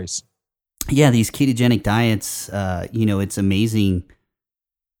lot of areas. Yeah. These ketogenic diets, it's amazing.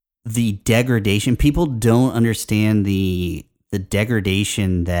 The degradation, people don't understand the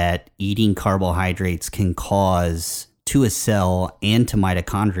degradation that eating carbohydrates can cause to a cell and to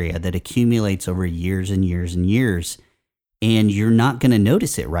mitochondria that accumulates over years and years and years. And you're not going to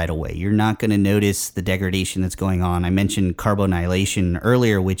notice it right away. You're not going to notice the degradation that's going on. I mentioned carbonylation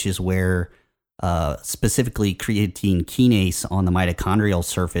earlier, which is where specifically creatine kinase on the mitochondrial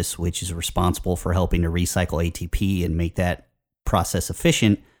surface, which is responsible for helping to recycle ATP and make that process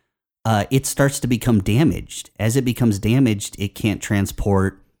efficient, it starts to become damaged. As it becomes damaged, it can't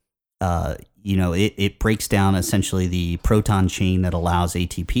transport, it breaks down essentially the proton chain that allows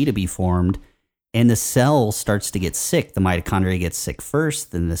ATP to be formed, and the cell starts to get sick. The mitochondria gets sick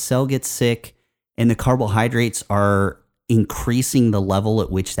first, then the cell gets sick, and the carbohydrates are increasing the level at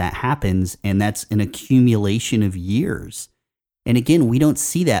which that happens, and that's an accumulation of years. And again, we don't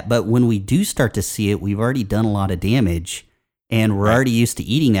see that. But when we do start to see it, we've already done a lot of damage, and we're already used to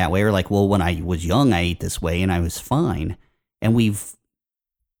eating that way. We're like, well, when I was young, I ate this way and I was fine. And we've,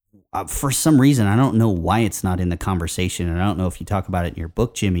 for some reason, I don't know why it's not in the conversation. And I don't know if you talk about it in your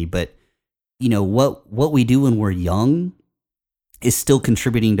book, Jimmy, but what we do when we're young is still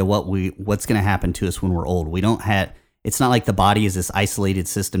contributing to what's going to happen to us when we're old. It's not like the body is this isolated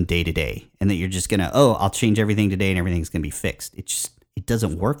system day to day, and that you're just going to, I'll change everything today and everything's going to be fixed. It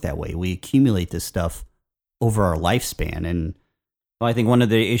doesn't work that way. We accumulate this stuff over our lifespan. And well, I think one of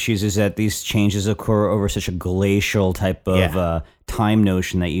the issues is that these changes occur over such a glacial type of time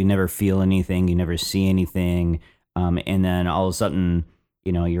notion that you never feel anything, you never see anything. And then all of a sudden,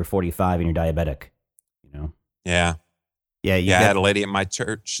 you're 45 and you're diabetic, Yeah. Yeah, I had a lady at my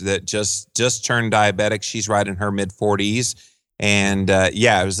church that just turned diabetic. She's right in her mid-40s. And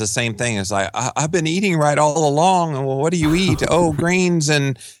it was the same thing. It's like, I've been eating right all along. Well, what do you eat? Grains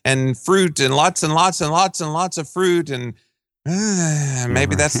and fruit and lots and lots and lots and lots of fruit. And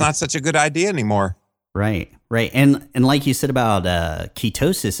maybe that's not such a good idea anymore. Right. And like you said about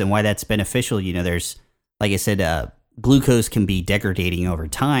ketosis and why that's beneficial, there's, like I said, glucose can be degrading over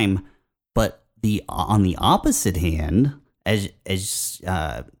time. But on the opposite hand, as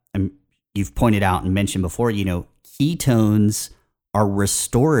you've pointed out and mentioned before, ketones are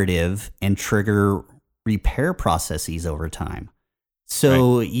restorative and trigger repair processes over time.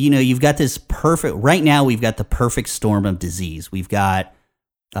 So, right. You've got this right now we've got the perfect storm of disease. We've got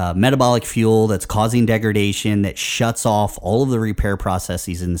metabolic fuel that's causing degradation that shuts off all of the repair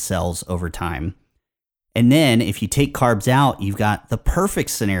processes in the cells over time. And then if you take carbs out, you've got the perfect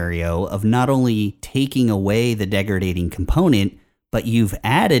scenario of not only taking away the degrading component, but you've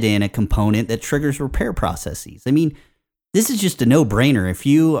added in a component that triggers repair processes. I mean, this is just a no-brainer. If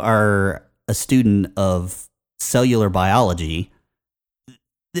you are a student of cellular biology,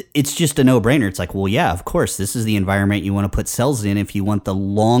 it's just a no-brainer. It's like, well, yeah, of course, this is the environment you want to put cells in if you want the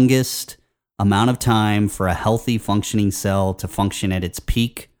longest amount of time for a healthy functioning cell to function at its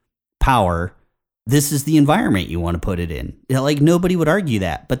peak power. This is the environment you want to put it in. Like, nobody would argue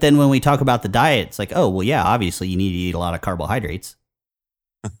that. But then when we talk about the diet, it's like, oh, well, yeah, obviously you need to eat a lot of carbohydrates.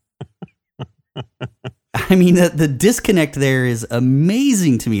 I mean, the disconnect there is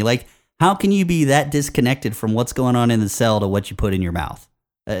amazing to me. Like, how can you be that disconnected from what's going on in the cell to what you put in your mouth?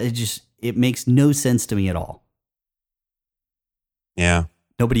 It makes no sense to me at all. Yeah.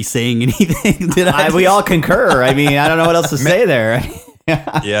 Nobody's saying anything. We all concur. I mean, I don't know what else to say there.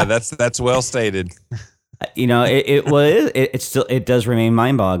 Yeah, that's well stated. It does remain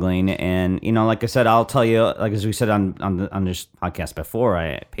mind-boggling, and like I said, I'll tell you, like as we said on this podcast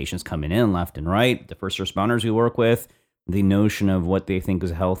before, patients coming in left and right, the first responders we work with, the notion of what they think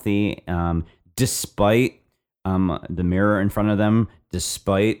is healthy, despite the mirror in front of them,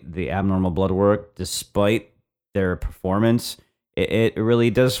 despite the abnormal blood work, despite their performance, it really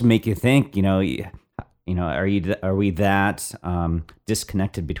does make you think. Are we that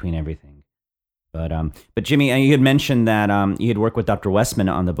disconnected between everything? But Jimmy, you had mentioned that you had worked with Dr. Westman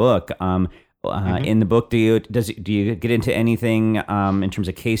on the book. In the book, do you get into anything in terms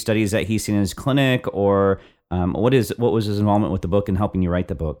of case studies that he's seen in his clinic, or what was his involvement with the book and helping you write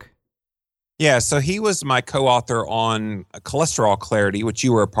the book? Yeah, so he was my co-author on Cholesterol Clarity, which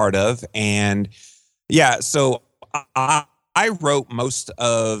you were a part of, and so I wrote most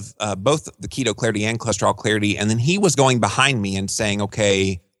of both the Keto Clarity and Cholesterol Clarity, and then he was going behind me and saying,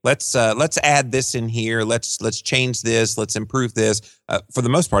 "Okay, let's add this in here. Let's change this. Let's improve this." For the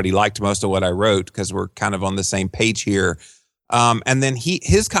most part, he liked most of what I wrote because we're kind of on the same page here. And then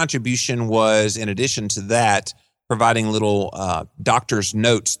his contribution was, in addition to that, providing little doctor's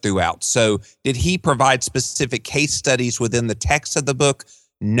notes throughout. So, did he provide specific case studies within the text of the book?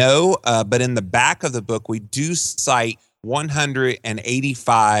 No, but in the back of the book, we do cite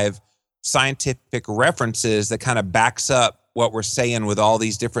 185 scientific references that kind of backs up what we're saying with all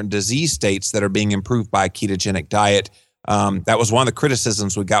these different disease states that are being improved by a ketogenic diet. That was one of the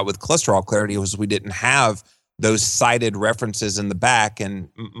criticisms we got with Cholesterol Clarity, was we didn't have those cited references in the back. And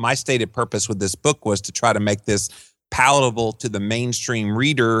my stated purpose with this book was to try to make this palatable to the mainstream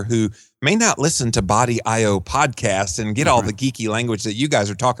reader who may not listen to Body IO podcasts and get all the geeky language that you guys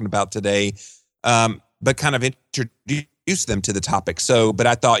are talking about today, but kind of introduce them to the topic. So, but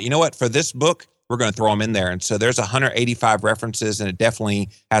I thought, you know what, for this book, we're going to throw them in there. And so there's 185 references, and it definitely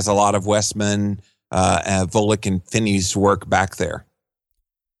has a lot of Westman, Volek, and Finney's work back there.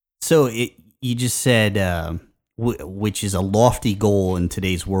 So you just said, which is a lofty goal in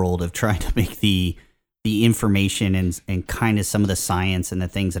today's world of trying to make the information and kind of some of the science and the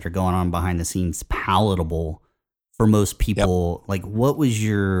things that are going on behind the scenes palatable for most people, like what was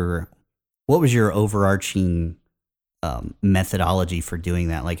your overarching methodology for doing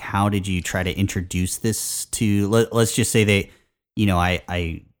that? Like, how did you try to introduce this to, let's just say that,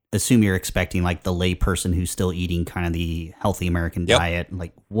 I assume you're expecting like the lay person who's still eating kind of the healthy American diet.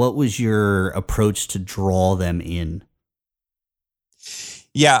 Like, what was your approach to draw them in?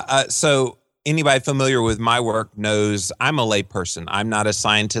 Yeah. So anybody familiar with my work knows I'm a lay person. I'm not a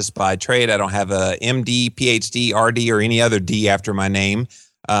scientist by trade. I don't have a MD, PhD, RD, or any other D after my name.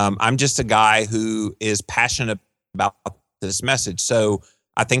 I'm just a guy who is passionate about this message. So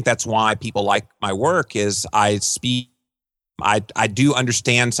I think that's why people like my work is I do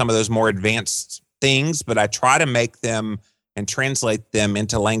understand some of those more advanced things, but I try to make them and translate them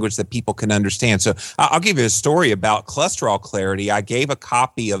into language that people can understand. So I'll give you a story about cholesterol clarity. I gave a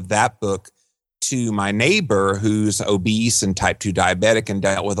copy of that book to my neighbor who's obese and type 2 diabetic and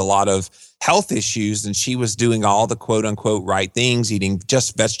dealt with a lot of health issues. And she was doing all the quote unquote right things, eating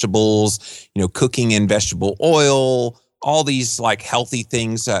just vegetables, cooking in vegetable oil, all these like healthy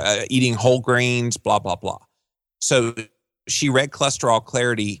things, eating whole grains, blah, blah, blah. So she read Cholesterol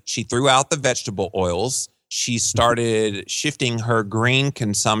Clarity. She threw out the vegetable oils. She started shifting her grain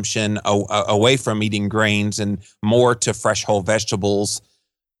consumption away from eating grains and more to fresh whole vegetables.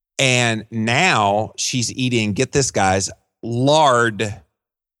 And now she's eating, get this, guys, lard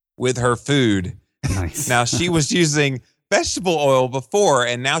with her food. Nice. Now she was using vegetable oil before,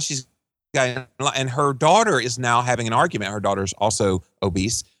 and now and her daughter is now having an argument. Her daughter's also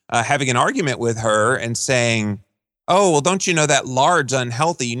obese, having an argument with her and saying, oh, well, don't you know that lard's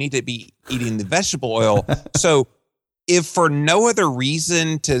unhealthy? You need to be eating the vegetable oil. So if for no other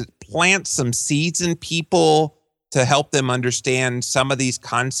reason to plant some seeds in people to help them understand some of these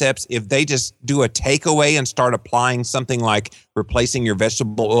concepts, if they just do a takeaway and start applying something like replacing your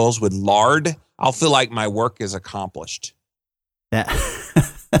vegetable oils with lard, I'll feel like my work is accomplished.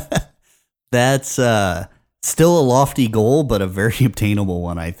 That's still a lofty goal, but a very obtainable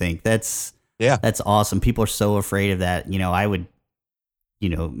one, I think. That's awesome. People are so afraid of that. I would,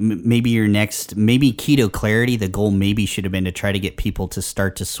 maybe maybe Keto Clarity, the goal maybe should have been to try to get people to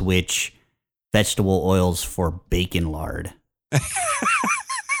start to switch vegetable oils for bacon lard.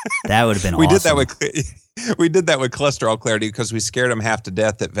 That would have been awesome. We did that with Cholesterol Clarity because we scared them half to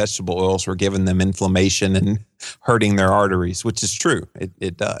death that vegetable oils were giving them inflammation and hurting their arteries, which is true.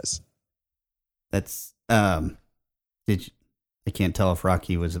 It does. That's I can't tell if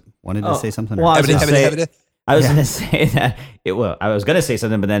Rocky wanted to say something. Well, I was going to say that. I was going to say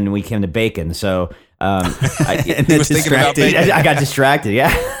something, but then we came to bacon, so I was thinking about bacon. I got distracted.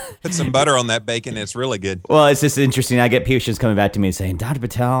 Yeah. Put some butter on that bacon. It's really good. Well, it's just interesting. I get patients coming back to me saying, Dr.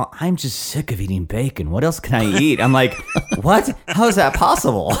 Patel, I'm just sick of eating bacon. What else can I eat? I'm like, what? How is that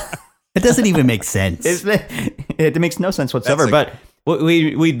possible? It doesn't even make sense. It makes no sense whatsoever. But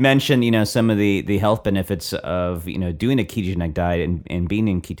we'd mentioned, some of the health benefits of, doing a ketogenic diet and being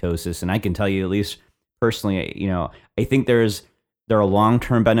in ketosis. And I can tell you, at least personally, I think there are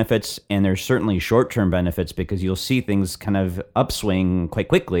long-term benefits and there's certainly short-term benefits because you'll see things kind of upswing quite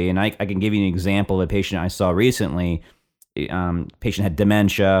quickly. And I can give you an example of a patient I saw recently. Patient had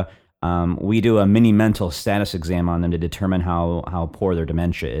dementia. We do a mini mental status exam on them to determine how poor their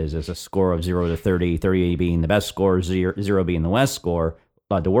dementia is. There's a score of 0 to 30, 30 being the best score, 0 being the worst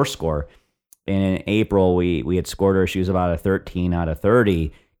score. And in April, we had scored her. She was about a 13 out of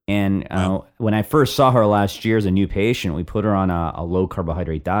 30. And when I first saw her last year as a new patient, we put her on a low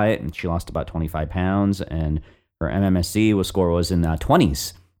carbohydrate diet, and she lost about 25 pounds. And her MMSE score was in the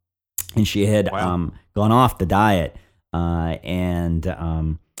 20s, and she had gone off the diet.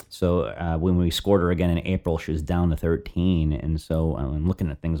 So when we scored her again in April, she was down to 13. And so I'm looking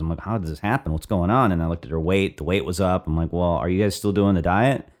at things. I'm like, how does this happen? What's going on? And I looked at her weight. The weight was up. I'm like, well, are you guys still doing the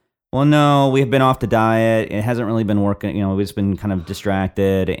diet? Well, no, we have been off the diet. It hasn't really been working. We've just been kind of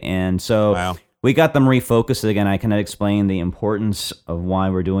distracted. And so we got them refocused again. I kind of explained the importance of why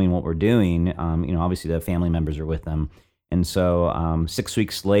we're doing what we're doing. Obviously the family members are with them. And so 6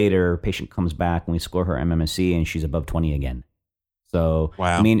 weeks later, patient comes back and we score her MMSE and she's above 20 again. So,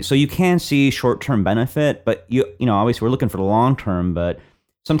 so you can see short-term benefit, but obviously we're looking for the long-term, but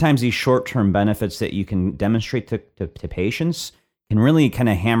sometimes these short-term benefits that you can demonstrate to patients can really kind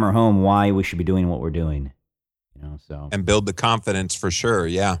of hammer home why we should be doing what we're doing, and build the confidence for sure.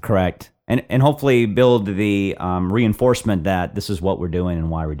 Yeah, correct. And hopefully build the reinforcement that this is what we're doing and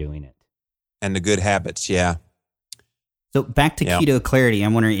why we're doing it. And the good habits. Yeah. So back to Keto Clarity.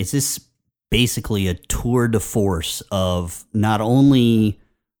 I'm wondering, is this basically a tour de force of not only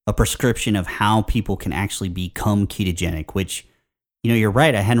a prescription of how people can actually become ketogenic, which, You're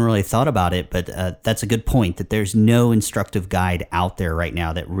right. I hadn't really thought about it, but that's a good point, that there's no instructive guide out there right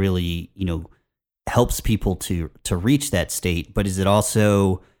now that really, helps people to reach that state. But is it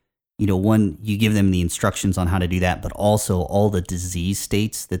also, one, you give them the instructions on how to do that, but also all the disease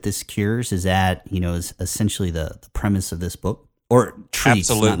states that this cures? Is that, is essentially the premise of this book? Or treats,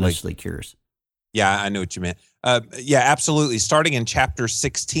 Absolutely. not necessarily cures? Yeah, I know what you meant. Yeah, absolutely. Starting in chapter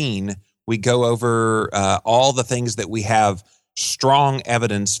 16, we go over all the things that we have strong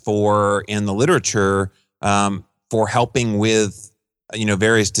evidence for in the literature for helping with,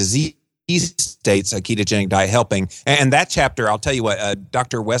 various disease states, a ketogenic diet helping. And that chapter, I'll tell you what,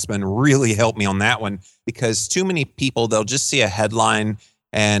 Dr. Westman really helped me on that one, because too many people, they'll just see a headline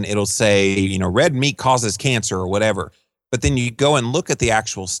and it'll say, red meat causes cancer or whatever. But then you go and look at the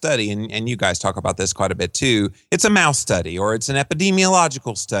actual study, and you guys talk about this quite a bit too. It's a mouse study, or it's an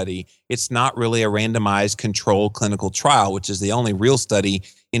epidemiological study. It's not really a randomized controlled clinical trial, which is the only real study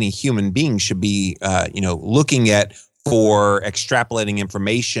any human being should be, looking at for extrapolating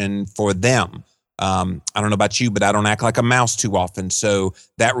information for them. I don't know about you, but I don't act like a mouse too often. So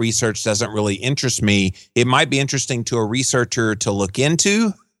that research doesn't really interest me. It might be interesting to a researcher to look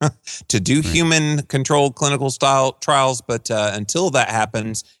into, to do human controlled clinical style trials. But until that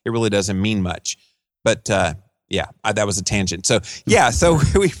happens, it really doesn't mean much. But that was a tangent. So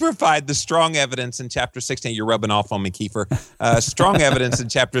we provide the strong evidence in chapter 16. You're rubbing off on me, Kiefer. Strong evidence in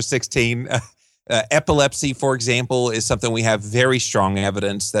chapter 16. Epilepsy, for example, is something we have very strong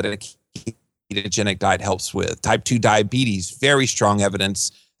evidence that a ketogenic diet helps with. Type 2 diabetes, very strong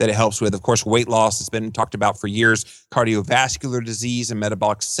evidence that it helps with. Of course, weight loss has been talked about for years, cardiovascular disease and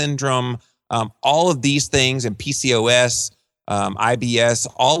metabolic syndrome, all of these things, and PCOS,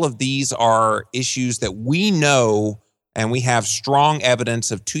 IBS, all of these are issues that we know, and we have strong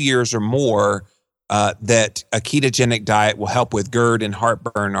evidence of 2 years or more that a ketogenic diet will help with. GERD and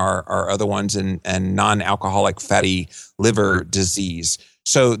heartburn are other ones, and non-alcoholic fatty liver disease.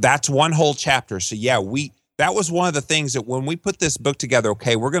 So that's one whole chapter. So that was one of the things that when we put this book together,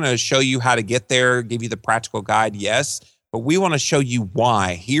 okay, we're going to show you how to get there, give you the practical guide, yes, but we want to show you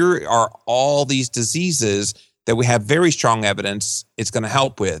why. Here are all these diseases that we have very strong evidence it's going to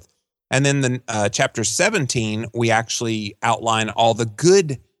help with. And then the chapter 17, we actually outline all the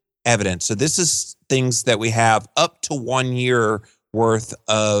good evidence. So this is things that we have up to 1 year worth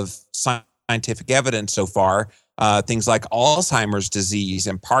of scientific evidence so far. Things like Alzheimer's disease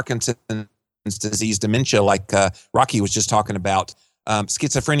and Parkinson's disease, dementia, like Rocky was just talking about,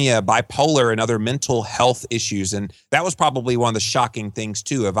 schizophrenia, bipolar, and other mental health issues. And that was probably one of the shocking things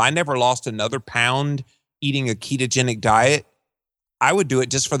too. If I never lost another pound eating a ketogenic diet, I would do it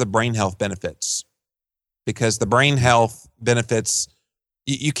just for the brain health benefits, because the brain health benefits,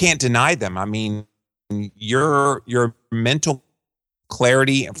 you can't deny them. I mean, your mental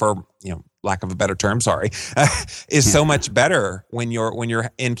clarity, for lack of a better term, is so much better when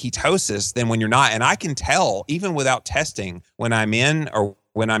you're in ketosis than when you're not. And I can tell, even without testing, when I'm in or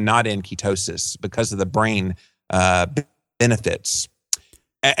when I'm not in ketosis, because of the brain benefits.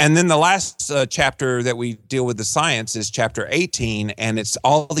 And then the last chapter that we deal with the science is chapter 18, and it's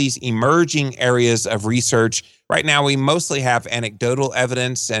all these emerging areas of research. Right now, we mostly have anecdotal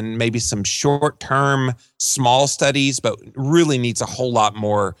evidence and maybe some short-term small studies, but really needs a whole lot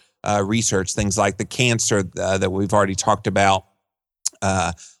more research. Things like the cancer that we've already talked about,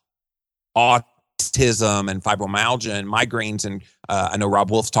 autism and fibromyalgia and migraines. And I know Rob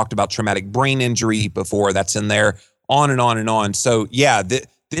Wolf's talked about traumatic brain injury before. That's in there. On and on and on. So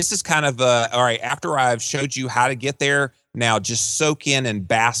this is kind of all right, after I've showed you how to get there, now just soak in and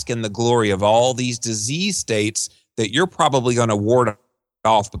bask in the glory of all these disease states that you're probably going to ward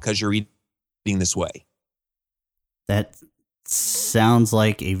off because you're eating this way. That sounds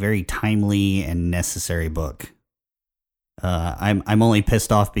like a very timely and necessary book. I'm only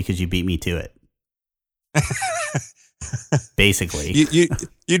pissed off because you beat me to it. Basically,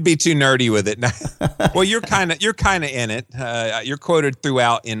 you'd be too nerdy with it. Well, you're kind of in it. You're quoted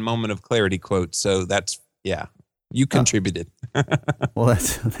throughout in Moment of Clarity quotes, so that's you contributed. Well,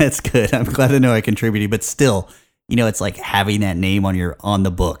 that's good. I'm glad to know I contributed, but still, it's like having that name on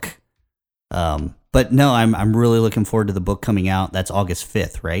the book. But no, I'm really looking forward to the book coming out. That's August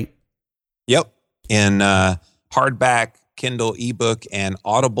 5th, right? Yep, in hardback, Kindle, ebook, and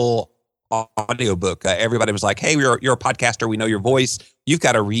Audible audiobook. Everybody was like, hey, you're a podcaster. We know your voice. You've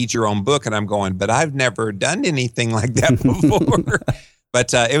got to read your own book. And I'm going, but I've never done anything like that before.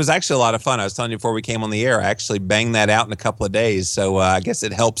 But it was actually a lot of fun. I was telling you before we came on the air, I actually banged that out in a couple of days. So I guess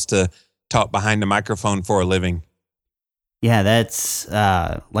it helps to talk behind the microphone for a living. Yeah, that's,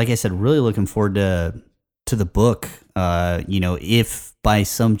 like I said, really looking forward to to the book, if by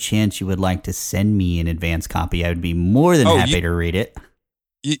some chance you would like to send me an advance copy, I would be more than happy to read it.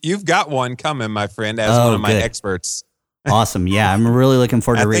 You've got one coming, my friend, as one of my experts. Awesome. Yeah, I'm really looking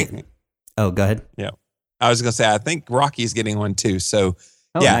forward to reading. Oh, go ahead. Yeah. I was going to say, I think Rocky's getting one too. So,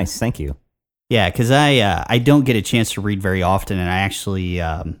 nice. Thank you. Yeah, because I don't get a chance to read very often, and I actually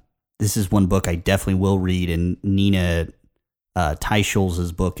this is one book I definitely will read, and Nina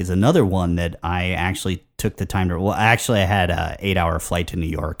Teicholz's book is another one that I actually took the time to. Well, actually, I had a 8-hour flight to New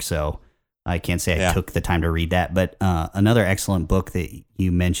York, so I can't say I took the time to read that. But another excellent book that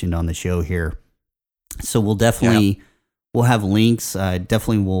you mentioned on the show here. So we'll definitely we'll have links.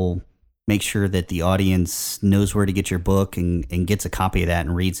 Definitely will make sure that the audience knows where to get your book and gets a copy of that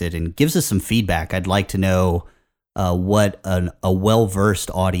and reads it and gives us some feedback. I'd like to know what a well-versed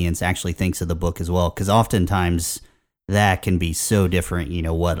audience actually thinks of the book as well, because oftentimes that can be so different,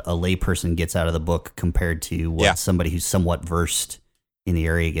 what a layperson gets out of the book compared to what somebody who's somewhat versed in the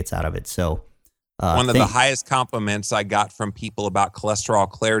area gets out of it. So one of the highest compliments I got from people about Cholesterol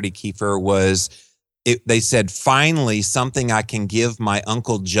Clarity, Kiefer, was they said, finally, something I can give my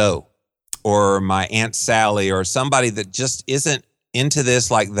Uncle Joe or my Aunt Sally or somebody that just isn't into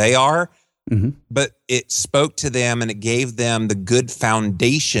this like they are. Mm-hmm. But it spoke to them and it gave them the good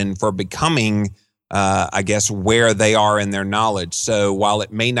foundation for becoming, I guess, where they are in their knowledge. So while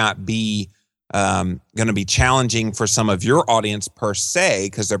it may not be going to be challenging for some of your audience per se,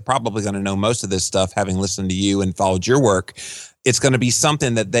 because they're probably going to know most of this stuff having listened to you and followed your work, it's going to be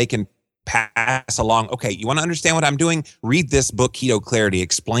something that they can pass along. Okay, you want to understand what I'm doing? Read this book, Keto Clarity.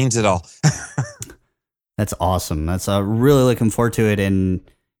 Explains it all. That's awesome. That's really looking forward to it, and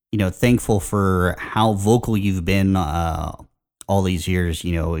thankful for how vocal you've been all these years.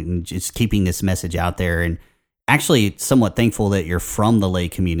 And just keeping this message out there, and actually somewhat thankful that you're from the lay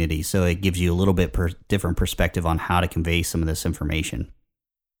community, so it gives you a little bit different perspective on how to convey some of this information.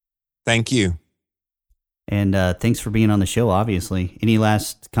 Thank you. And thanks for being on the show, obviously. Any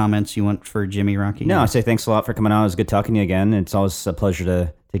last comments you want for Jimmy, Rocky? No, I say thanks a lot for coming on. It was good talking to you again. It's always a pleasure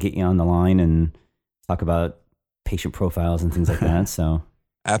to get you on the line and talk about patient profiles and things like that. So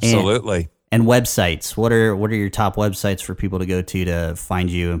absolutely. And websites. What are your top websites for people to go to find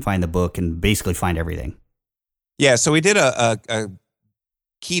you and find the book and basically find everything? Yeah, so we did a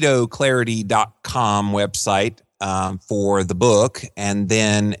ketoclarity.com website for the book. And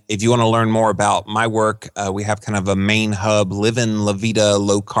then if you want to learn more about my work, we have kind of a main hub,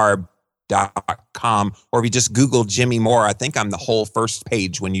 livinlavitalowcarb.com, or if you just Google Jimmy Moore, I think I'm the whole first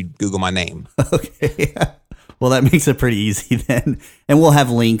page when you Google my name. Okay. Well, that makes it pretty easy then. And we'll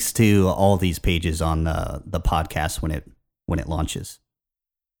have links to all these pages on the podcast when it launches.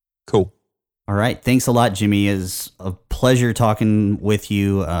 Cool. All right. Thanks a lot, Jimmy. It's a pleasure talking with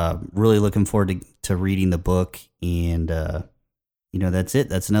you. Really looking forward to reading the book. And, that's it.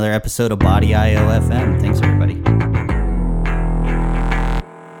 That's another episode of BIOFM. Thanks, everybody.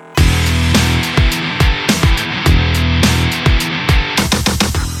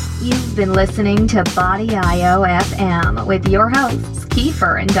 You've been listening to BIOFM with your hosts,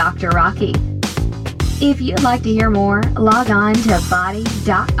 Kiefer and Dr. Rocky. If you'd like to hear more, log on to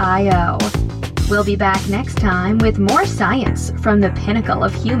body.io. We'll be back next time with more science from the pinnacle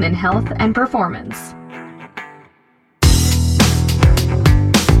of human health and performance.